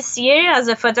this year, as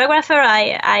a photographer,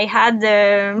 I had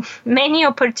many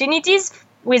opportunities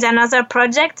with another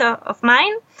project of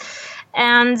mine.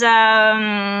 And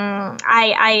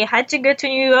I had to go to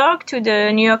New York, to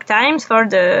the New York Times for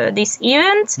this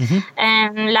event.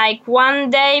 And like one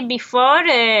day before,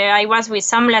 I was with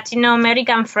some Latino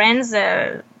American friends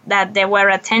that they were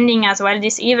attending as well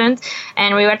this event.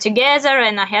 And we were together,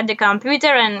 and I had the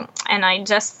computer, and I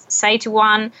just say to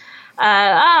one,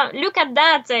 look at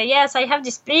that. Yes, I have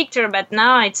this picture, but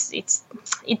now it's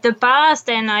the past,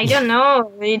 and I don't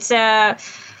know.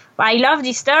 I love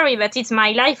this story, but it's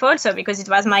my life also, because it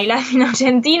was my life in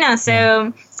Argentina.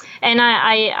 So, and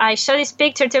I show this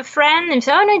picture to a friend, and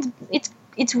so, oh no,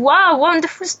 it's wow,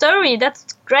 wonderful story.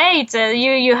 That's great.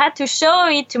 You had to show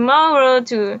it tomorrow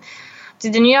to the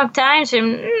New York Times.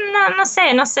 No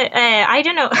sé. I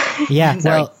don't know. Yeah,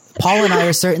 well, Paul and I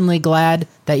are certainly glad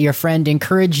that your friend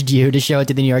encouraged you to show it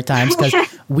to the New York Times, because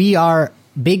we are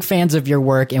big fans of your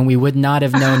work, and we would not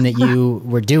have known that you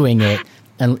were doing it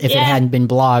if it hadn't been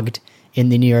blogged in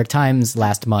the New York Times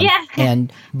last month.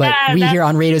 But we here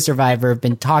on Radio Survivor have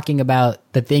been talking about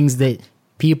the things that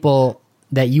people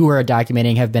that you were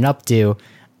documenting have been up to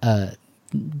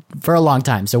for a long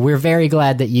time. So we're very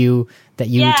glad that you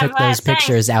took those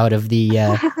pictures out of the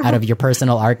out of your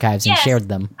personal archives and shared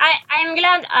them. I'm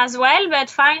glad as well, but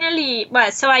finally,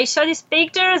 so I showed these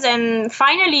pictures, and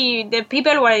finally the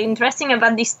people were interested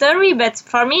about this story. But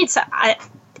for me,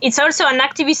 it's also an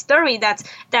activist story that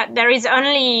there is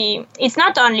it's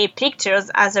not only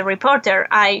pictures as a reporter.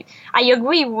 I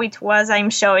agree with what I'm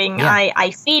showing. Yeah.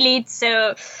 I feel it.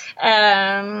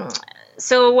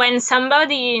 So when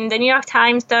somebody in the New York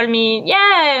Times told me,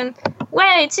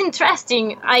 it's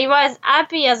interesting, I was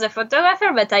happy as a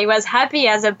photographer, but I was happy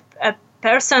as a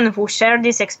person who shared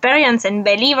this experience and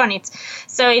believe on it.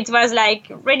 So it was like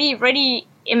really, really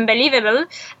unbelievable.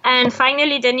 And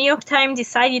finally, the New York Times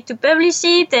decided to publish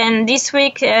it. And this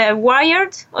week,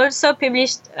 Wired also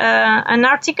published an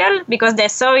article because they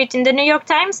saw it in the New York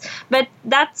Times. But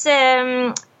that's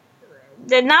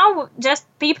now just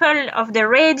people of the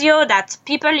radio, that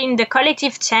people in the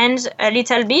collective change a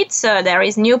little bit. So there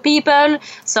is new people,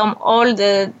 some old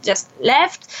just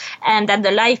left, and that the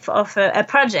life of a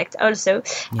project also.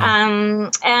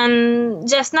 Yeah. And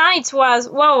just now it was,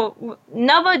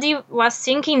 nobody was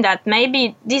thinking that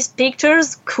maybe these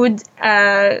pictures could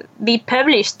be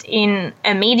published in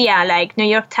a media like New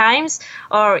York Times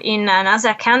or in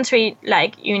another country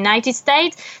like United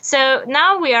States. So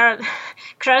now we are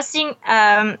crossing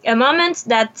a moment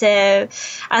that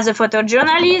as a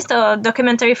photojournalist or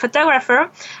documentary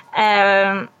photographer,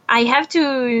 I have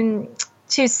to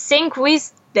think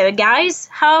with the guys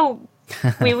how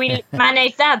we will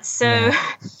manage that. So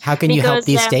how can you help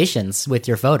these stations with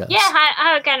your photos? Yeah,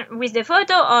 how can with the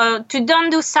photo, or to don't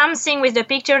do something with the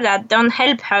picture that don't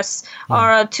help us,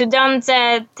 or to don't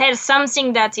tell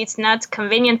something that it's not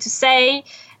convenient to say.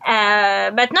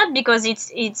 But not because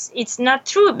it's not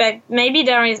true, but maybe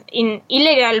there is an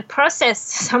illegal process.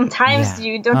 Sometimes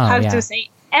you don't have to say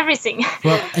everything.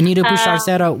 Well, Anita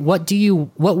Bouchard-Serra, what would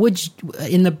you,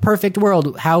 in the perfect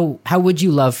world, how would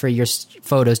you love for your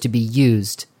photos to be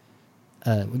used?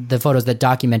 The photos that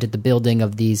documented the building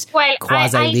of these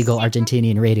quasi-legal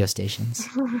Argentinian radio stations.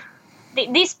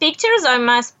 these pictures are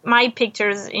my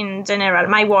pictures in general,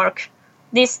 my work.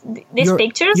 These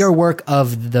pictures? Your work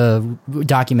of the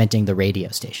documenting the radio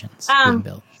stations being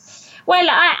built. Well,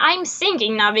 I'm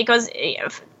thinking now because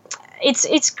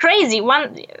it's crazy.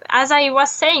 As I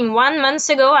was saying, 1 month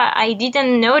ago, I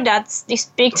didn't know that this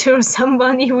picture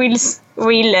somebody will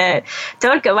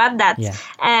talk about that.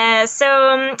 Yeah.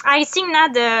 So I think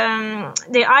that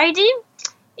the idea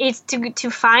is to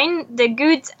find the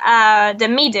good, the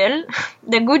middle,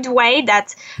 the good way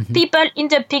that people in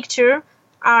the picture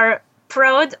are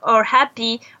proud or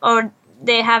happy, or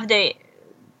they have the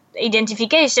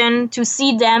identification to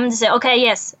see them to say, okay,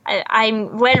 yes,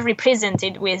 I'm well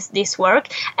represented with this work.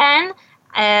 And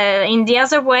in the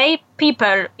other way,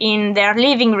 people in their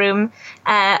living room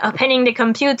opening the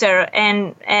computer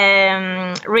and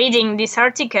reading this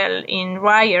article in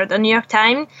Wired, the New York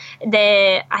Times,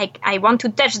 I want to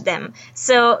touch them.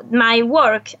 So my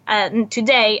work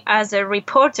today as a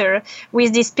reporter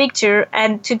with this picture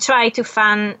and to try to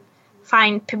find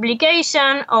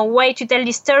publication or way to tell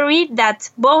the story that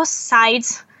both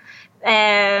sides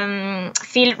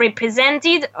feel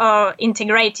represented or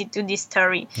integrated to this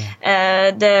story. Yeah.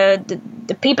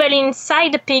 The people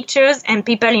inside the pictures and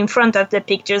people in front of the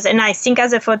pictures. And I think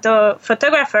as a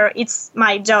photographer, it's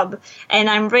my job, and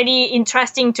I'm really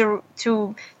interesting to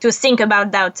think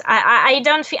about that. I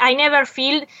never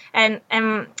feel, and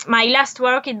my last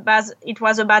work it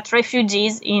was about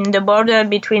refugees in the border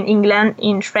between England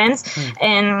and France,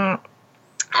 and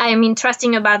I'm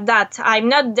interested about that. I'm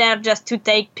not there just to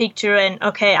take picture and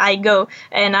okay, I go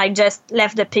and I just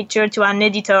left the picture to an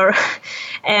editor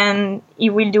and he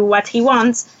will do what he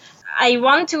wants. I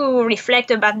want to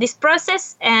reflect about this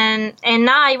process and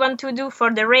now I want to do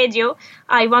for the radio.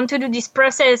 I want to do this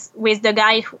process with the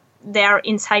guy there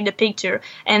inside the picture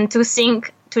and to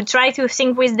try to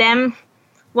think with them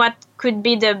what could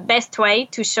be the best way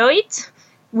to show it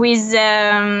with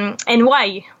and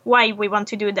why we want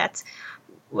to do that.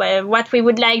 What we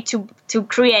would like to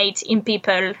create in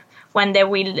people when they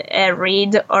will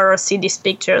read or see these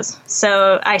pictures.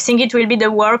 So I think it will be the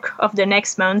work of the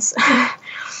next months.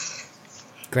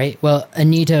 Great. Well,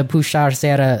 Anita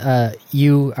Pouchard-Serra,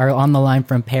 you are on the line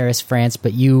from Paris, France,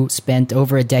 but you spent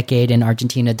over a decade in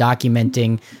Argentina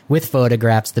documenting with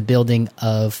photographs the building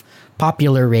of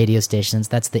popular radio stations.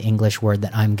 That's the English word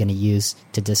that I'm going to use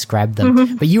to describe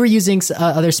them. But you were using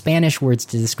other Spanish words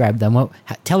to describe them.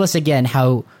 Tell us again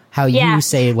how you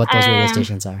say what those radio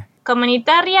stations are.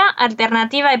 Comunitaria,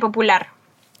 alternativa y popular.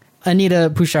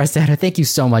 Anita Pouchard-Serra, thank you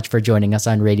so much for joining us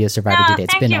on Radio Survivor today.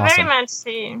 It's been awesome. Thank you very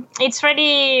much. It's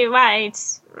really,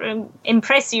 it's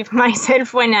impressive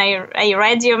myself when I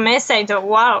read your message. Oh,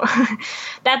 wow.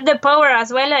 That's the power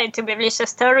as well to publish a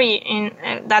story in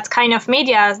that kind of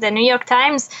media as the New York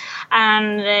Times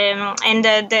and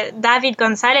the David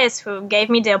Gonzalez, who gave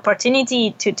me the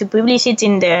opportunity to publish it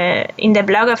in the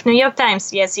blog of New York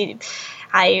Times. Yes,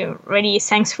 I'm really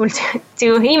thankful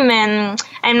to him, and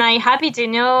I'm happy to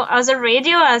know other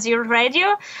radio as your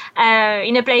radio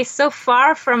in a place so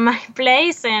far from my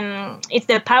place, and it's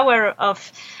the power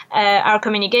of our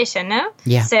communication, no?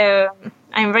 Yeah. So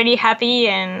I'm really happy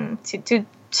and to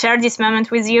share this moment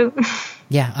with you.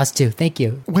 Yeah, us too. Thank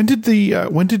you. When did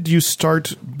you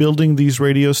start building these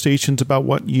radio stations? About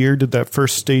what year did that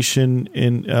first station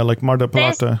in Mar del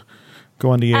Plata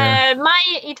go on the air?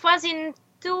 It was in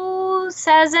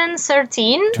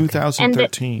 2013.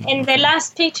 2013. And the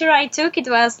last picture I took, it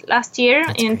was last year.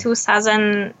 That's in great.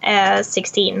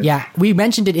 2016. Yeah, we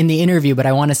mentioned it in the interview, but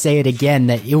I want to say it again,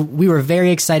 that we were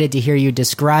very excited to hear you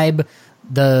describe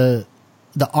the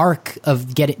arc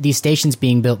of these stations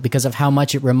being built because of how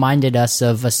much it reminded us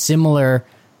of a similar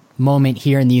moment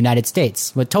here in the United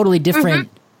States with totally different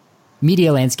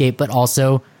media landscape, but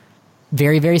also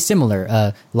very, very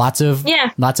similar. Lots of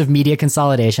media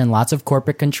consolidation, lots of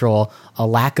corporate control, a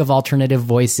lack of alternative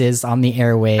voices on the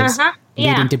airwaves,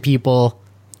 leading to people,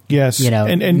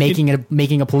 and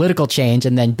making a political change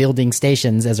and then building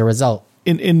stations as a result.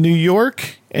 In New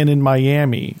York and in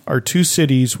Miami are two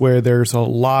cities where there's a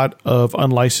lot of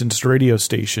unlicensed radio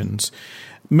stations.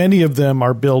 Many of them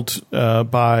are built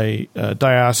by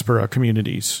diaspora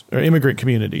communities or immigrant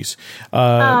communities.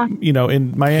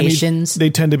 In Miami, Haitians. They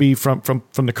tend to be from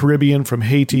the Caribbean, from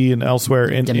Haiti and elsewhere.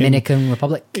 Dominican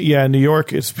Republic. Yeah, in New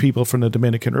York, it's people from the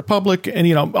Dominican Republic. And,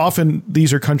 often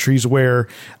these are countries where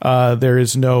there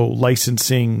is no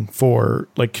licensing for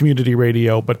like community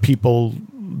radio, but people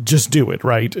just do it,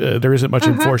 right? There isn't much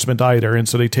enforcement either. And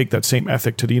so they take that same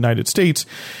ethic to the United States.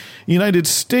 United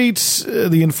States,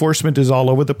 the enforcement is all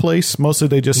over the place. Mostly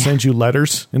they just send you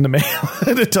letters in the mail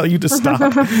to tell you to stop.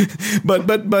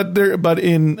 but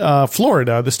in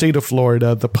Florida, the state of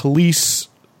Florida, the police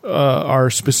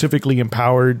are specifically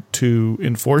empowered to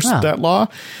enforce that law.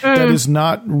 That is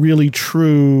not really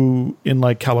true in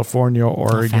like California,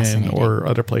 Oregon, or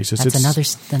other places. That's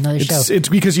another show. It's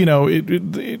because,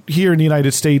 here in the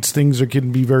United States, things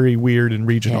can be very weird and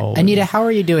regional. Yeah. Anita, how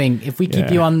are you doing? If we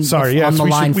keep you on the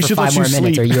line for 5 more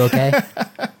minutes, are you okay?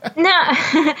 No,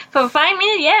 for 5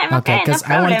 minutes, yeah, I'm okay. Because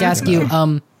no I wanted to ask you,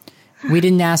 we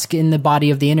didn't ask in the body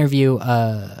of the interview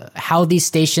how these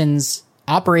stations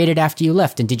operated after you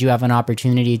left, and did you have an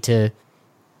opportunity to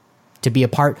be a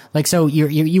part? Like, so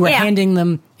you were handing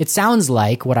them. It sounds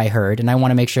like what I heard, and I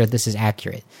want to make sure this is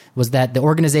accurate, was that the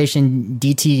organization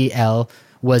DTL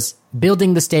was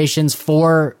building the stations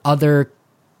for other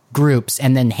groups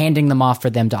and then handing them off for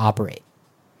them to operate.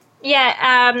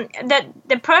 Yeah,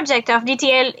 the project of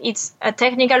DTL, it's a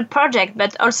technical project,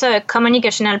 but also a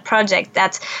communicational project.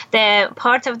 That's the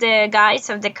part of the guys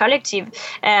of the collective.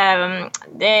 Try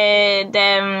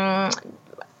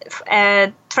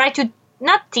to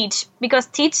not teach, because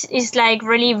teach is like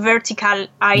really vertical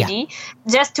idea,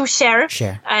 just to share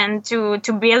and to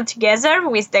build together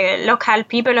with the local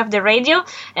people of the radio.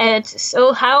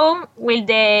 So how will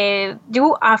they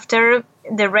do after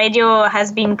the radio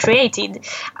has been created?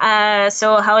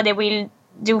 So how they will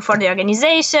do for the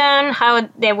organization, how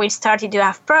they will start to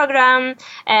have program,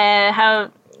 how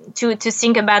to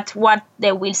think about what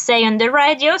they will say on the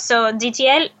radio. So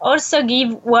DTL also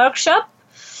give workshop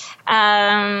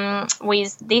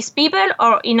with these people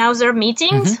or in other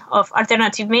meetings of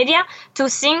alternative media to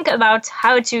think about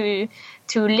how to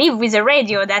live with the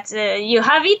radio. That you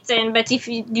have it, but if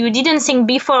you didn't think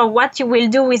before what you will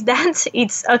do with that,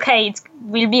 it's okay. It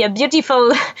will be a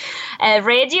beautiful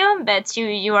radio, but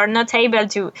you are not able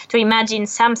to imagine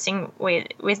something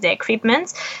with the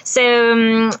equipment.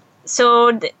 So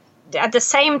at the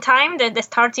same time that they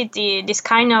started this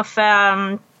kind of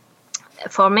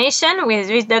formation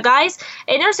with the guys,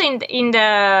 and also in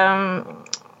the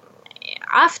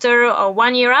after or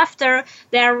 1 year after,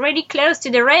 they are really close to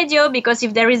the radio, because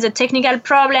if there is a technical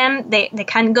problem, they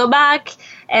can go back,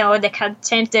 or they can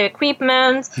change the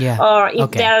equipment, or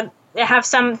if they have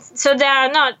some. So they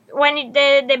are not, when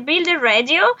they build a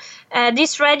radio,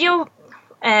 this radio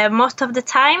most of the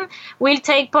time will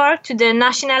take part to the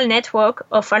national network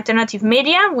of alternative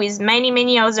media with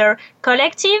many other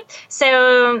collective.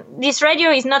 So this radio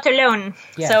is not alone.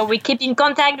 So we keep in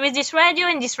contact with this radio,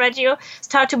 and this radio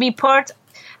start to be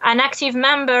an active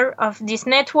member of this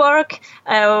network,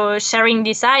 sharing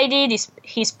this idea,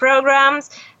 his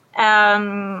programs,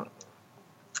 and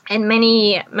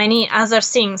many other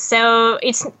things. So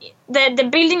it's the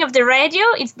building of the radio.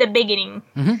 It's the beginning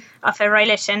of a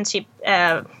relationship,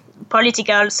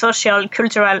 political, social,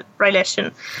 cultural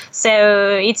relation.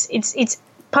 So it's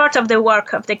part of the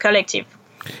work of the collective.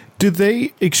 Do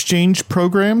they exchange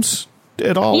programs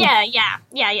at all? Yeah.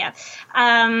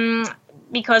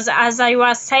 Because as I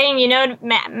was saying,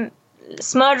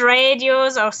 small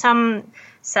radios or some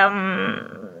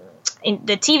in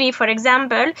the TV, for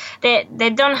example,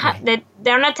 they don't have,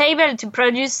 they're not able to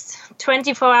produce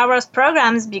 24 hours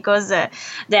programs, because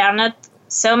there are not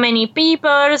so many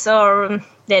people, or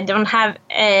they don't have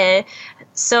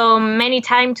so many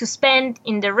time to spend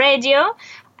in the radio.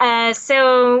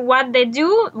 So what they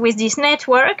do with this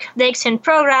network, they exchange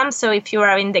programs. So if you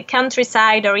are in the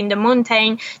countryside or in the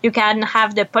mountain, you can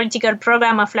have the political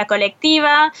program of La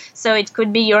Colectiva. So it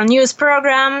could be your news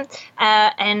program,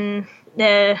 and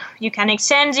you can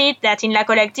exchange it. That in La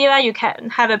Colectiva, you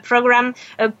can have a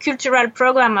cultural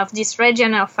program of this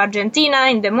region of Argentina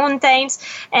in the mountains.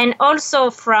 And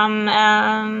also from,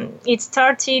 it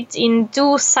started in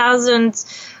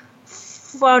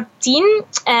 2014,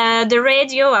 the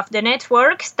radio of the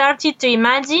network started to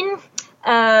imagine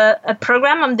a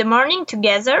program on the morning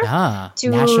together national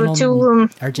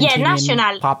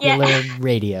popular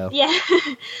radio.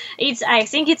 I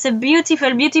think it's a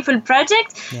beautiful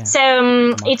project.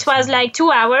 So it was like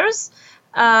 2 hours.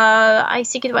 I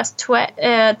think it was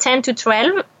 10 to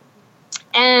 12,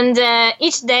 and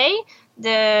each day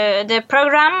the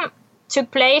program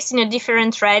took place in a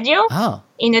different radio,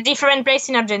 in a different place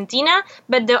in Argentina,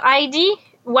 but the idea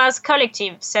was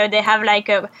collective. So they have like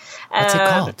what's it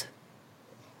called?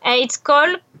 It's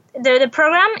called, the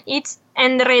program, it's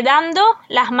Enredando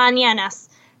las Mañanas.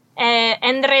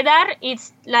 Enredar,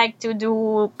 it's like to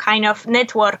do kind of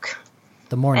network.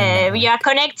 The morning network. We are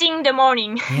connecting the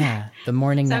morning. Yeah, the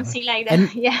morning Something network. like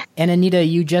that, yeah. And Anita,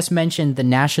 you just mentioned the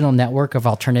National Network of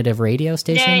Alternative Radio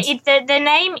Stations. The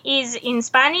name is, in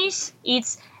Spanish,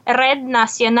 it's Red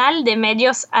Nacional de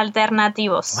Medios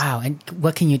Alternativos. Wow, and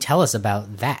what can you tell us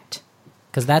about that?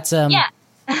 Because that's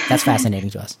that's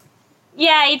fascinating to us.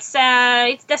 Yeah, it's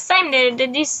the same.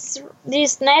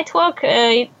 This network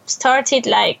it started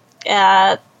like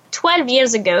 12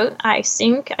 years ago, I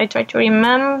think. I try to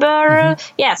remember.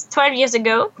 Mm-hmm. Yes, 12 years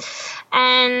ago.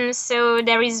 And so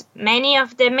there is many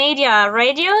of the media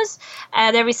radios.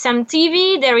 There is some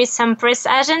TV, there is some press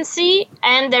agency,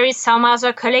 and there is some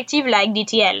other collective like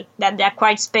DTL that they are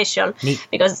quite special. Neat.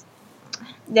 Because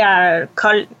they are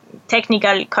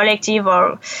technical collective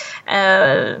or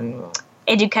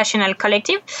educational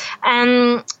collective.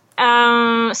 And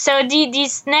so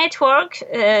this network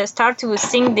start to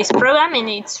sing this program, and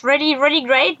it's really, really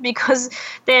great because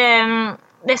they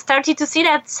started to see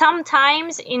that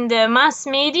sometimes in the mass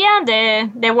media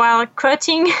they were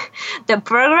quoting the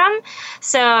program.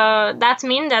 So that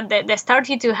means that they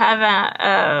started to have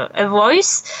a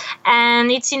voice.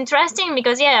 And it's interesting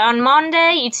because, on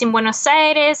Monday it's in Buenos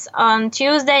Aires, on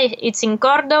Tuesday it's in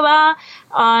Córdoba,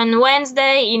 on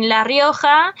Wednesday in La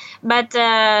Rioja. But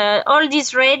all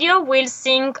this radio will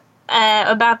sing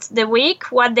about the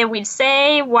week, what they will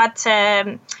say, which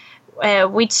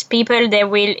people they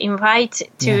will invite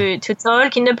to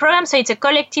talk in the program. So it's a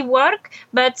collective work,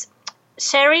 but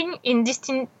sharing in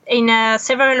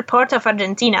several parts of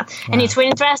Argentina. Wow. And it's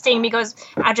really interesting because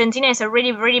Argentina is a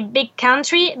really, really big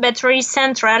country, but really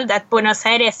central. That Buenos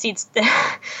Aires, it's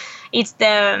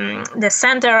the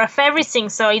center of everything.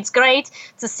 So it's great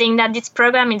to think that this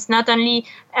program is not only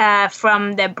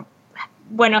from the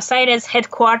Buenos Aires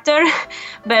headquarters,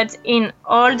 but in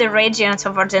all the regions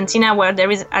of Argentina where there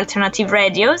is alternative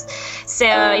radios. So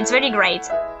it's very great.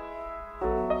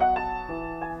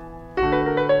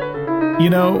 You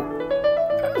know,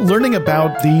 learning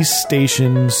about these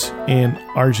stations in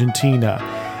Argentina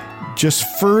just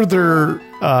further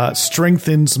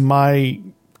strengthens my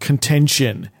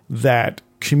contention that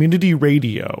community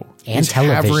radio and is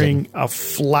television. having a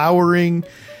flowering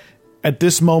at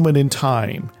this moment in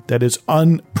time that is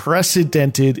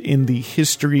unprecedented in the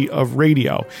history of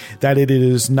radio, that it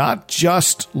is not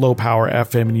just low power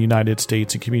FM in the United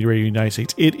States and community radio in the United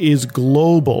States, it is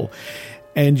global.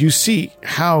 And you see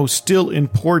how still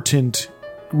important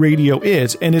radio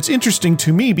is. And it's interesting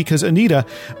to me because Anita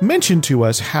mentioned to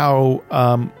us how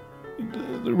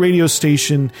the radio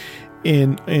station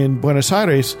in Buenos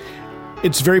Aires,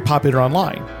 it's very popular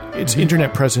online. Its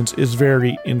internet presence is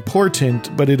very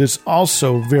important, but it is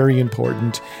also very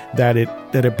important that it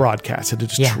broadcasts, that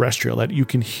it's terrestrial, that you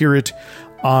can hear it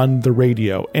on the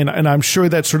radio. And I'm sure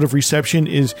that sort of reception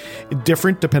is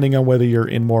different depending on whether you're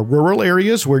in more rural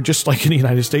areas where, just like in the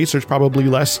United States, there's probably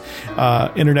less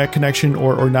internet connection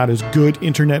or not as good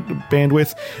internet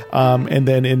bandwidth. And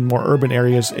then in more urban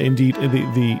areas, indeed,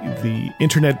 the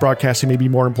internet broadcasting may be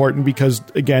more important because,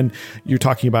 again, you're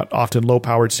talking about often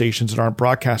low-powered stations that aren't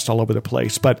broadcast all over the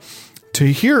place. But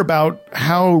to hear about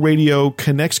how radio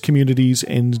connects communities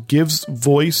and gives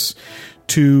voice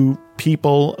to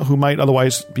people who might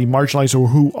otherwise be marginalized or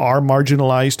who are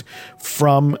marginalized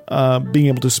from being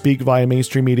able to speak via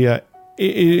mainstream media,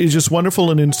 it is just wonderful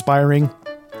and inspiring.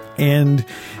 And,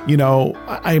 you know,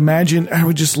 I imagine I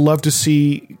would just love to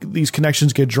see these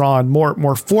connections get drawn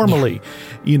more formally.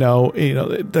 You know,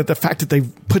 that the fact that they've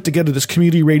put together this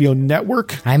community radio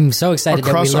network. I'm so excited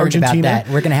that we learned Argentina. about that.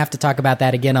 We're going to have to talk about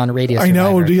that again on Radio Survivor. I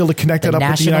know, we'll be able to connect that up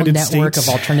with the United States. National Network of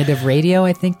Alternative Radio,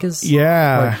 I think is.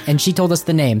 Yeah. And she told us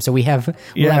the name, so we'll have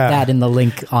that in the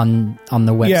link on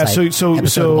the website. Yeah, so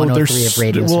episode 103 of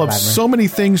Radio we'll have so many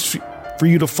things for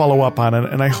you to follow up on,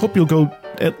 and I hope you'll go,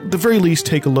 at the very least,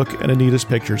 take a look at Anita's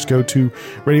pictures. Go to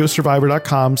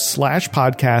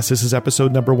radiosurvivor.com/podcast. This is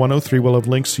episode number 103. We'll have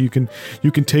links so you can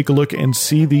take a look and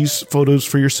see these photos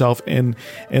for yourself and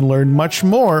learn much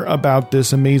more about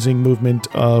this amazing movement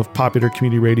of popular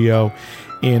community radio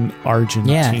in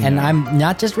Argentina. Yeah, and I'm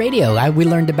not just radio. We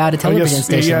learned about a television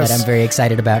station that I'm very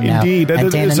excited about now. Indeed,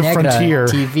 that is a frontier.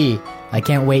 TV. I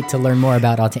can't wait to learn more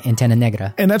about Antena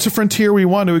Negra. And that's a frontier we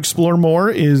want to explore more,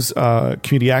 is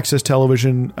community access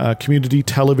television, community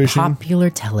television. Popular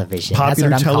television. Popular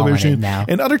that's what I'm television. Calling it now.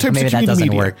 And other types Maybe of community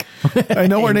media. Work. I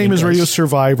know our name is Radio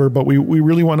Survivor, but we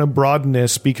really want to broaden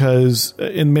this because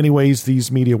in many ways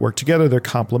these media work together. They're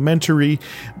complementary,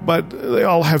 but they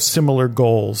all have similar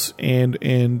goals. And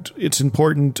it's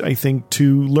important, I think,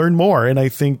 to learn more. And I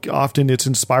think often it's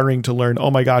inspiring to learn,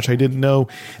 oh my gosh, I didn't know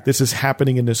this is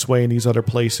happening in this way in these other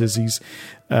places. These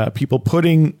people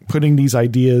putting these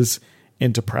ideas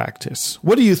into practice.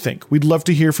 What do you think? We'd love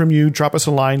to hear from you. Drop us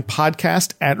a line,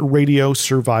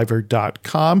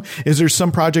 podcast@radiosurvivor.com. Is there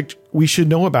some project we should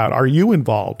know about? Are you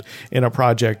involved in a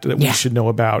project that we should know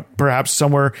about? Perhaps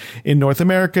somewhere in North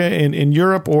America, in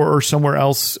Europe, or somewhere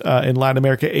else in Latin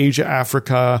America, Asia,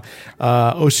 Africa,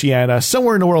 Oceania,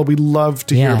 somewhere in the world. We'd love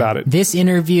to hear about it. This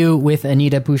interview with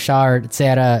Anita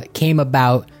Bouchard-Serra came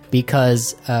about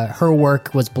because her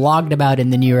work was blogged about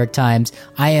in the New York Times.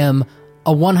 I am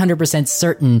 100%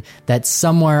 certain that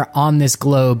somewhere on this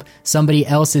globe, somebody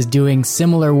else is doing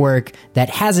similar work that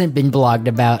hasn't been blogged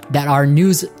about, that our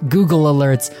news Google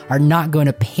alerts are not going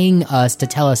to ping us to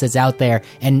tell us it's out there.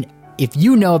 And if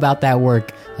you know about that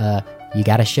work, you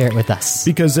got to share it with us.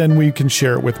 Because then we can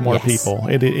share it with more people.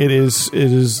 It is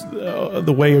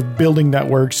the way of building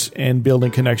networks and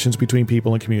building connections between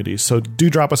people and communities. So do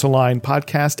drop us a line,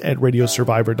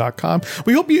 podcast@radiosurvivor.com.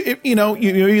 We hope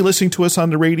you're listening to us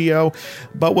on the radio,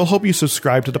 but we'll hope you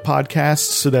subscribe to the podcast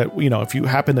so that, if you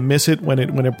happen to miss it when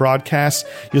it broadcasts,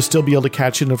 you'll still be able to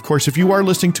catch it. And of course, if you are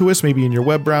listening to us, maybe in your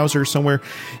web browser somewhere,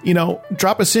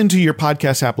 drop us into your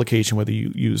podcast application, whether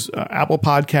you use Apple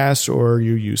Podcasts or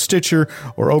you use Stitcher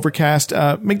or Overcast.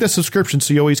 Make that subscription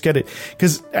so you always get it,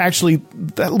 because actually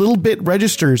that little bit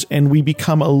registers and we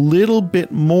become a little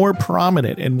bit more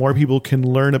prominent and more people can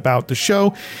learn about the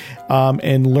show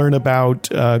and learn about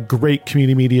great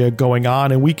community media going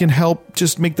on, and we can help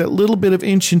just make that little bit of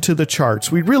inch into the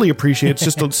charts. We really appreciate it. It's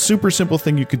just a super simple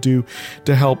thing you could do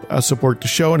to help support the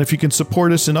show. And if you can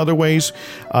support us in other ways,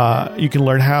 you can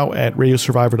learn how at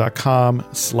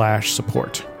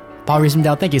radiosurvivor.com/support. Paul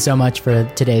Riisendal, thank you so much for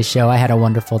today's show. I had a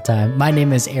wonderful time. My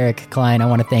name is Eric Klein. I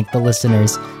want to thank the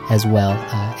listeners as well.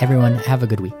 Everyone, have a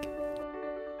good week.